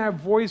hearing that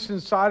voice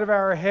inside of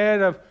our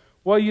head of,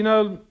 well, you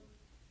know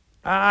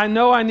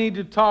I need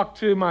to talk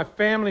to my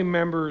family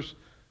members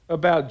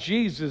about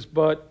Jesus,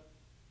 but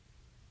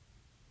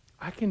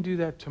I can do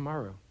that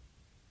tomorrow.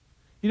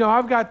 You know,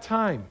 I've got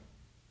time.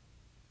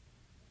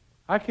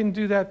 I can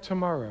do that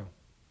tomorrow.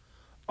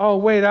 Oh,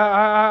 wait,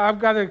 I've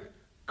got to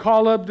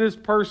call up this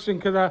person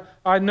because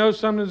I know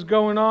something's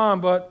going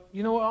on, but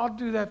you know what? I'll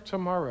do that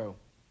tomorrow.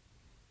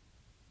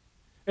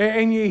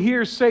 And you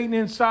hear Satan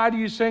inside of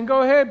you saying,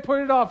 go ahead,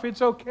 put it off.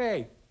 It's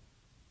okay.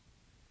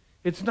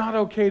 It's not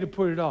okay to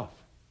put it off.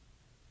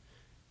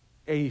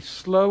 A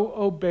slow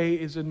obey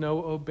is a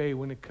no obey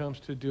when it comes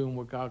to doing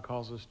what God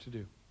calls us to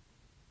do.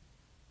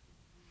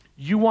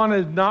 You want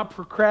to not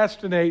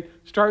procrastinate.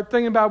 Start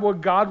thinking about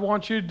what God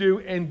wants you to do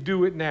and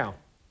do it now.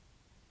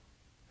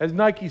 As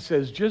Nike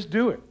says, just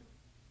do it.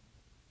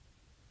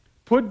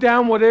 Put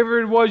down whatever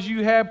it was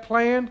you had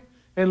planned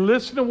and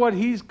listen to what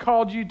He's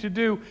called you to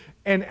do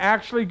and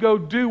actually go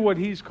do what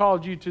He's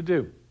called you to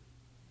do.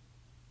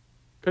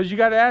 Because you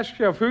got to ask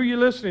yourself, who are you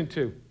listening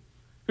to?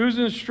 Whose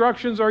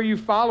instructions are you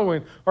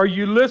following? Are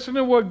you listening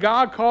to what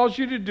God calls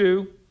you to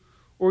do,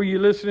 or are you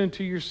listening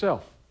to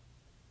yourself?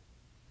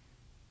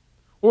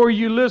 Or are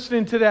you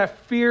listening to that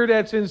fear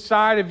that's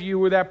inside of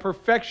you or that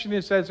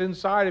perfectionist that's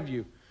inside of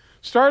you?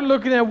 Start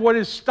looking at what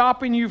is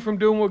stopping you from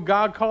doing what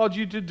God called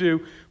you to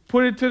do.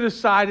 Put it to the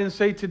side and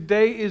say,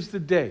 today is the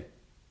day.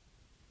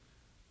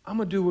 I'm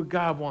going to do what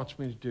God wants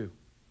me to do.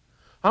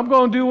 I'm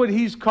going to do what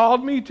He's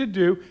called me to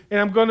do, and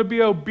I'm going to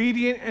be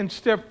obedient and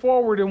step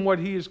forward in what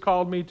He has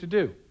called me to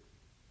do.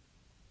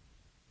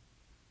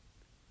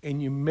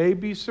 And you may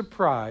be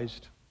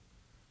surprised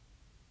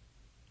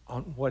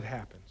on what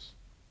happens.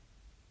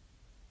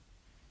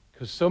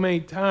 Because so many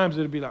times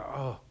it'll be like,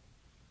 oh,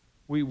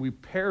 we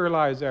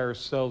paralyze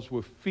ourselves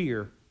with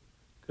fear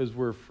because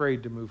we're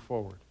afraid to move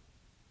forward.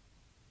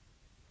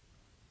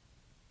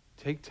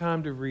 Take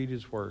time to read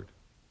His Word.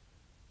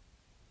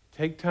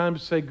 Take time to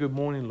say, good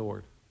morning,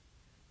 Lord,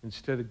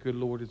 instead of good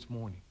Lord, it's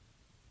morning.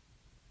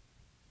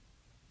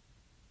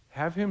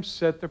 Have Him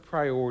set the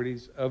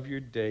priorities of your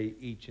day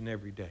each and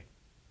every day.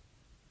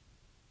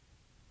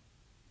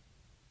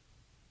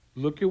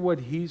 Look at what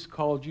He's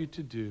called you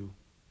to do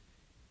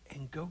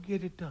and go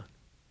get it done.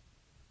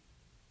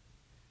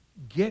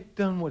 Get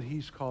done what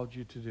He's called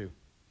you to do.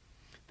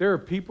 There are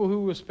people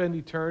who will spend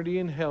eternity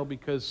in hell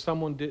because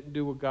someone didn't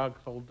do what God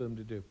told them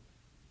to do.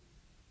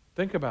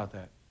 Think about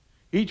that.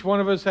 Each one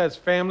of us has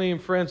family and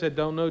friends that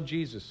don't know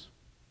Jesus.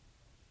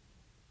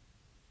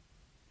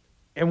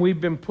 And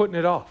we've been putting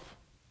it off.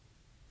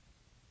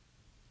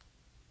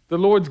 The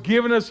Lord's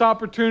given us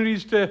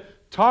opportunities to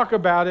talk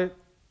about it,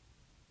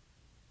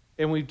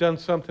 and we've done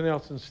something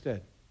else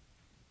instead.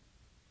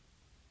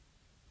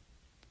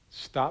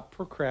 Stop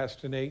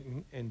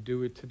procrastinating and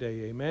do it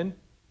today. Amen?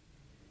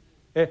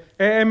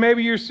 And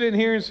maybe you're sitting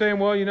here and saying,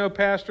 well, you know,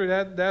 Pastor,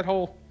 that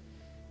whole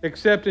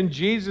accepting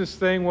Jesus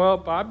thing,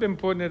 well, I've been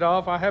putting it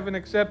off. I haven't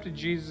accepted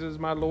Jesus as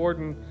my Lord,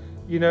 and,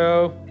 you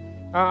know,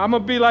 I'm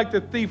going to be like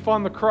the thief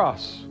on the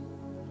cross.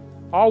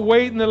 I'll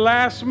wait in the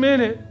last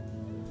minute.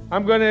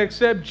 I'm going to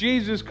accept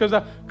Jesus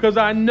because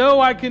I know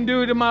I can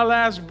do it in my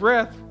last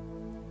breath.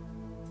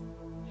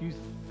 You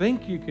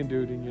think you can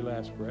do it in your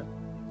last breath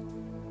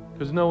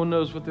because no one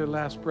knows what their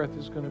last breath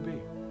is going to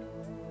be.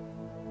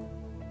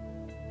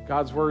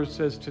 God's Word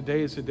says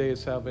today is the day of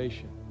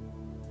salvation.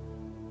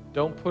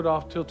 Don't put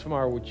off till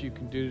tomorrow what you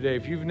can do today.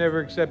 If you've never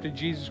accepted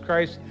Jesus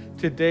Christ,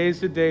 today is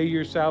the day of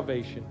your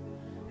salvation.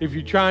 If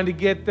you're trying to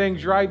get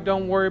things right,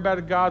 don't worry about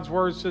it. God's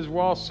Word says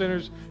we're all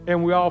sinners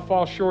and we all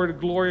fall short of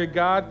the glory of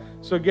God.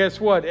 So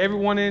guess what?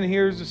 Everyone in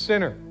here is a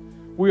sinner.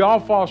 We all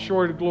fall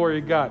short of the glory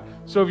of God.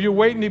 So if you're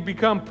waiting to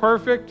become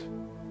perfect,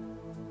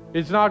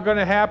 it's not going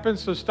to happen.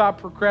 So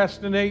stop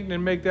procrastinating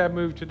and make that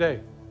move today.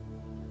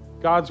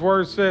 God's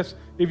Word says,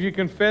 if you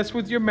confess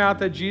with your mouth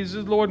that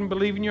Jesus is Lord and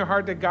believe in your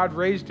heart that God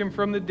raised Him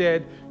from the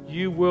dead,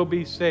 you will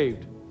be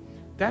saved.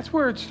 That's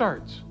where it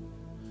starts.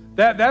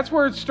 That's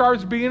where it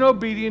starts, being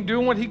obedient,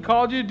 doing what He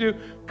called you to do,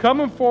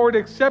 coming forward,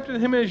 accepting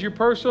Him as your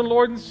personal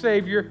Lord and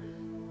Savior,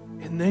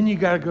 and then you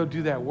got to go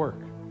do that work.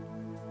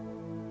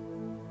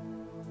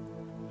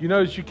 You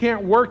notice you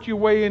can't work your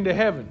way into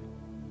heaven.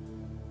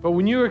 But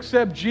when you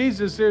accept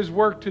Jesus, there's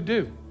work to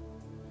do.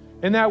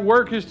 And that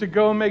work is to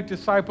go and make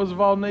disciples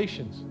of all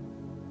nations.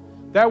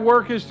 That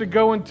work is to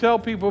go and tell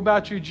people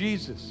about your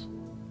Jesus.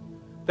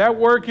 That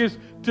work is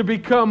to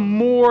become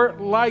more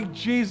like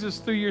Jesus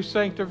through your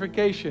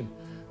sanctification.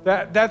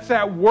 That's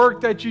that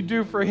work that you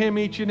do for Him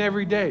each and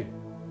every day.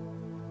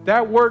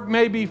 That work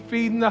may be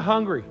feeding the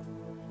hungry.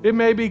 It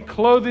may be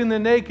clothing the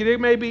naked. It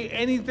may be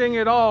anything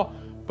at all.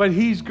 But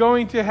He's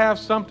going to have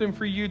something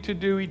for you to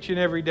do each and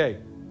every day.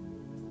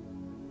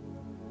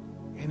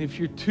 And if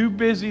you're too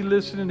busy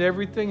listening to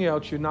everything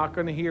else, you're not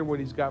going to hear what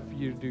He's got for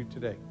you to do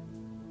today.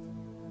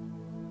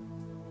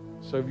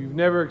 So if you've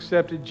never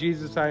accepted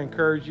Jesus, I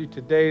encourage you,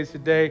 today is the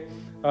day.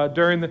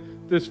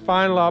 During this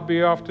final, I'll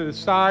be off to the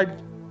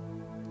side.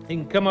 You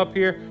can come up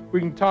here. We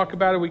can talk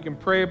about it. We can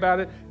pray about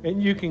it.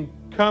 And you can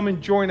come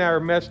and join our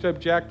messed up,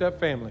 jacked up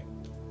family.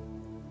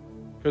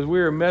 Because we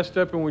are messed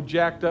up and we're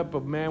jacked up,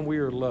 but man, we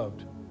are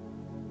loved.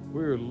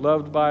 We are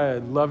loved by a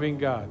loving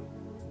God.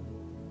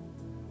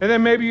 And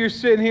then maybe you're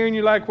sitting here and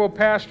you're like, well,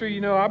 Pastor,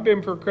 you know, I've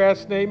been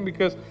procrastinating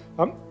because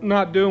I'm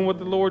not doing what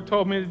the Lord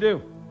told me to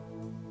do.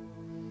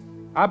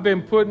 I've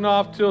been putting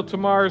off till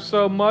tomorrow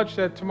so much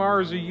that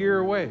tomorrow's a year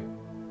away.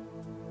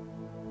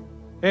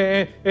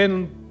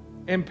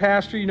 And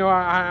Pastor, you know,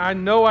 I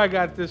know I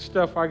got this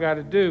stuff I got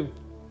to do.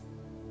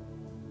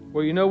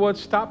 Well, you know what?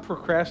 Stop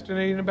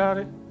procrastinating about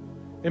it.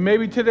 And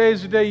maybe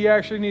today's the day you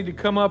actually need to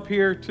come up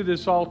here to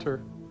this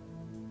altar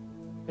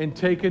and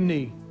take a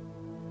knee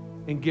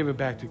and give it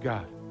back to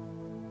God.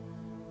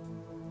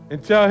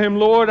 And tell Him,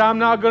 Lord, I'm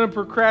not going to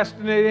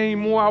procrastinate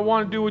anymore. I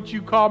want to do what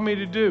you called me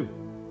to do.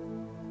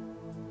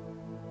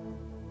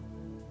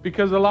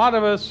 Because a lot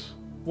of us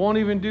won't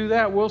even do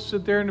that. We'll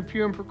sit there in the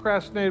pew and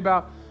procrastinate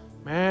about,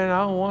 man,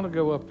 I don't want to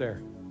go up there.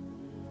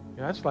 You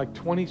know, that's like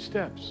 20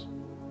 steps.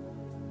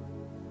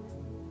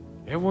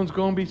 Everyone's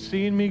going to be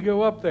seeing me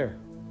go up there.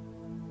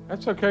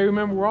 That's okay.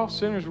 Remember, we're all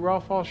sinners. We all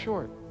fall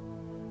short.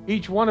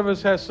 Each one of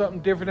us has something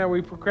different that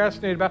we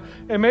procrastinate about.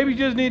 And maybe you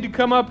just need to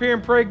come up here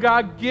and pray,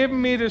 God, give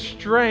me the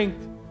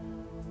strength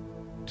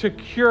to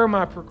cure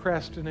my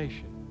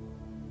procrastination.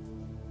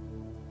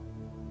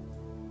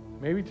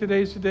 Maybe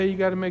today's the day you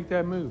got to make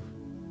that move.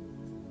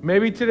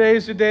 Maybe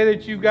today's the day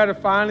that you've got to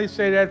finally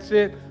say, that's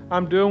it.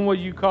 I'm doing what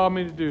you called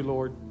me to do,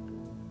 Lord.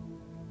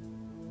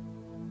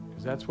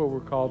 Because that's what we're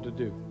called to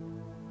do.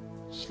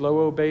 Slow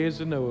obey is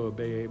a no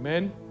obey.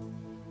 Amen.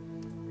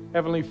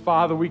 Heavenly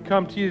Father, we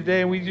come to you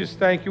today and we just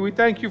thank you. We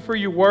thank you for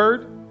your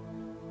word.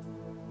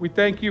 We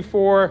thank you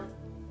for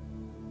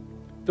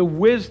the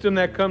wisdom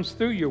that comes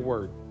through your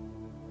word.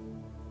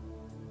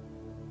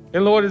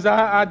 And Lord, as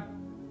I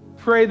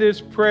pray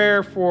this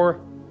prayer for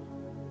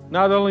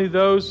not only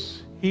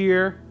those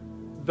here,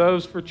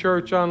 those for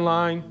church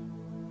online,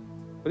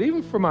 but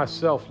even for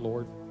myself,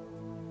 Lord.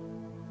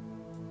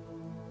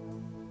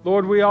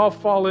 Lord, we all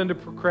fall into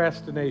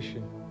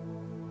procrastination.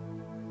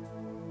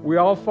 We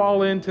all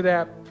fall into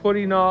that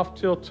putting off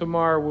till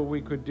tomorrow what we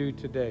could do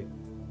today.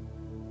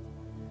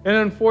 And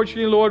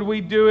unfortunately, Lord,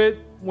 we do it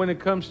when it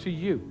comes to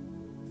you.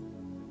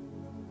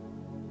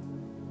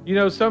 You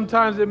know,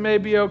 sometimes it may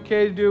be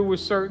okay to do it with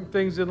certain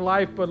things in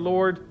life, but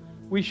Lord,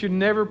 we should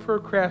never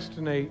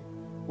procrastinate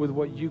with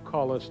what you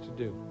call us to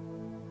do.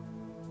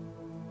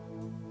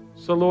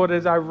 So Lord,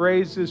 as I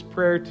raise this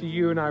prayer to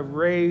you and I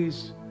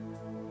raise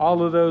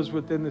all of those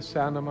within the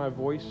sound of my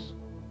voice,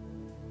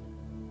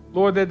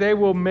 Lord, that they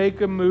will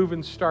make a move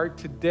and start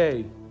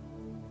today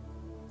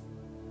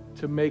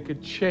to make a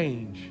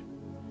change.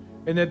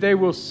 And that they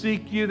will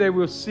seek you, they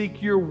will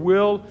seek your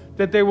will,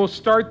 that they will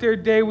start their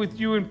day with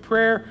you in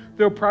prayer.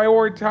 They'll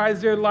prioritize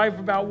their life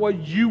about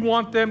what you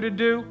want them to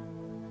do.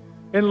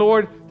 And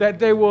Lord, that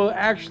they will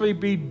actually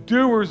be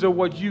doers of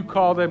what you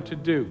call them to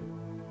do.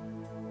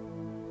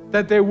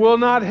 That they will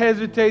not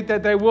hesitate,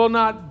 that they will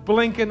not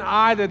blink an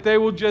eye, that they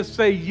will just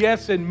say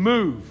yes and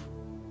move.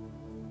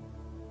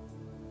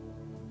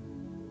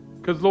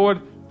 Because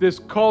Lord, this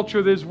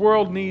culture, this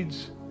world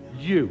needs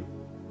you.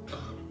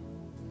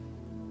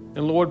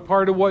 And Lord,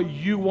 part of what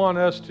you want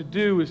us to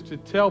do is to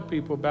tell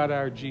people about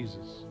our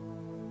Jesus.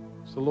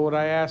 So Lord,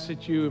 I ask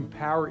that you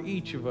empower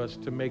each of us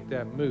to make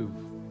that move.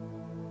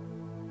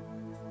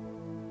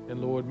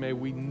 And Lord, may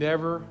we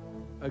never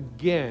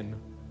again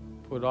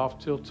put off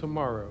till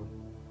tomorrow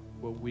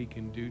what we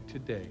can do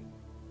today.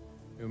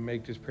 And we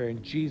make this prayer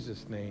in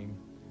Jesus' name.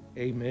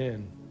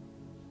 Amen.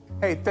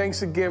 Hey,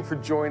 thanks again for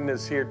joining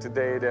us here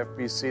today at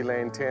FBC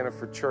Lantana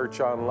for Church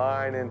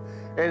Online.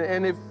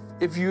 And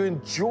if you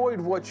enjoyed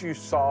what you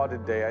saw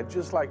today, I'd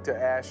just like to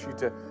ask you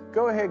to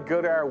go ahead,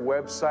 go to our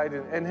website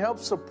and help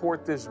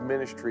support this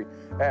ministry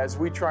as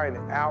we try and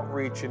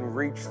outreach and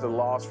reach the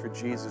lost for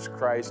Jesus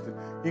Christ. And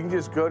you can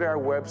just go to our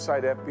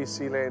website,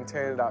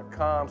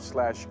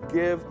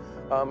 fbclantana.com/give,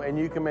 and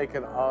you can make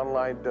an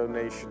online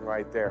donation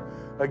right there.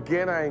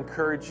 Again, I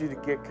encourage you to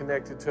get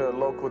connected to a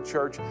local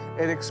church,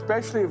 and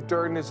especially if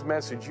during this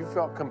message you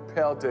felt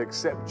compelled to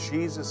accept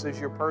Jesus as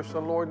your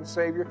personal Lord and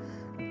Savior,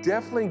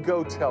 definitely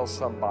go tell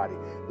somebody.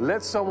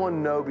 Let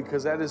someone know,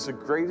 because that is the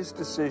greatest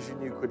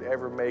decision you could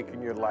ever make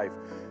in your life.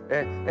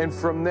 And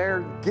from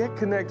there, get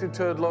connected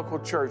to a local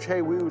church.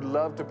 Hey, we would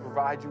love to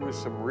provide you with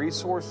some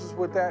resources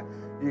with that.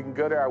 You can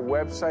go to our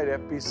website,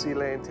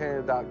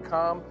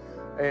 fbclantana.com,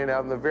 and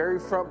on the very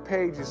front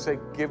page, you say,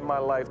 Give My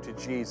Life to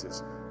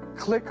Jesus.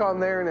 Click on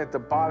there, and at the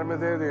bottom of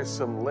there, there's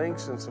some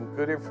links and some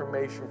good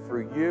information for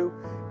you.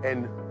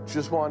 And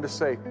just wanted to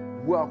say,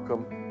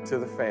 welcome to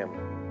the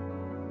family.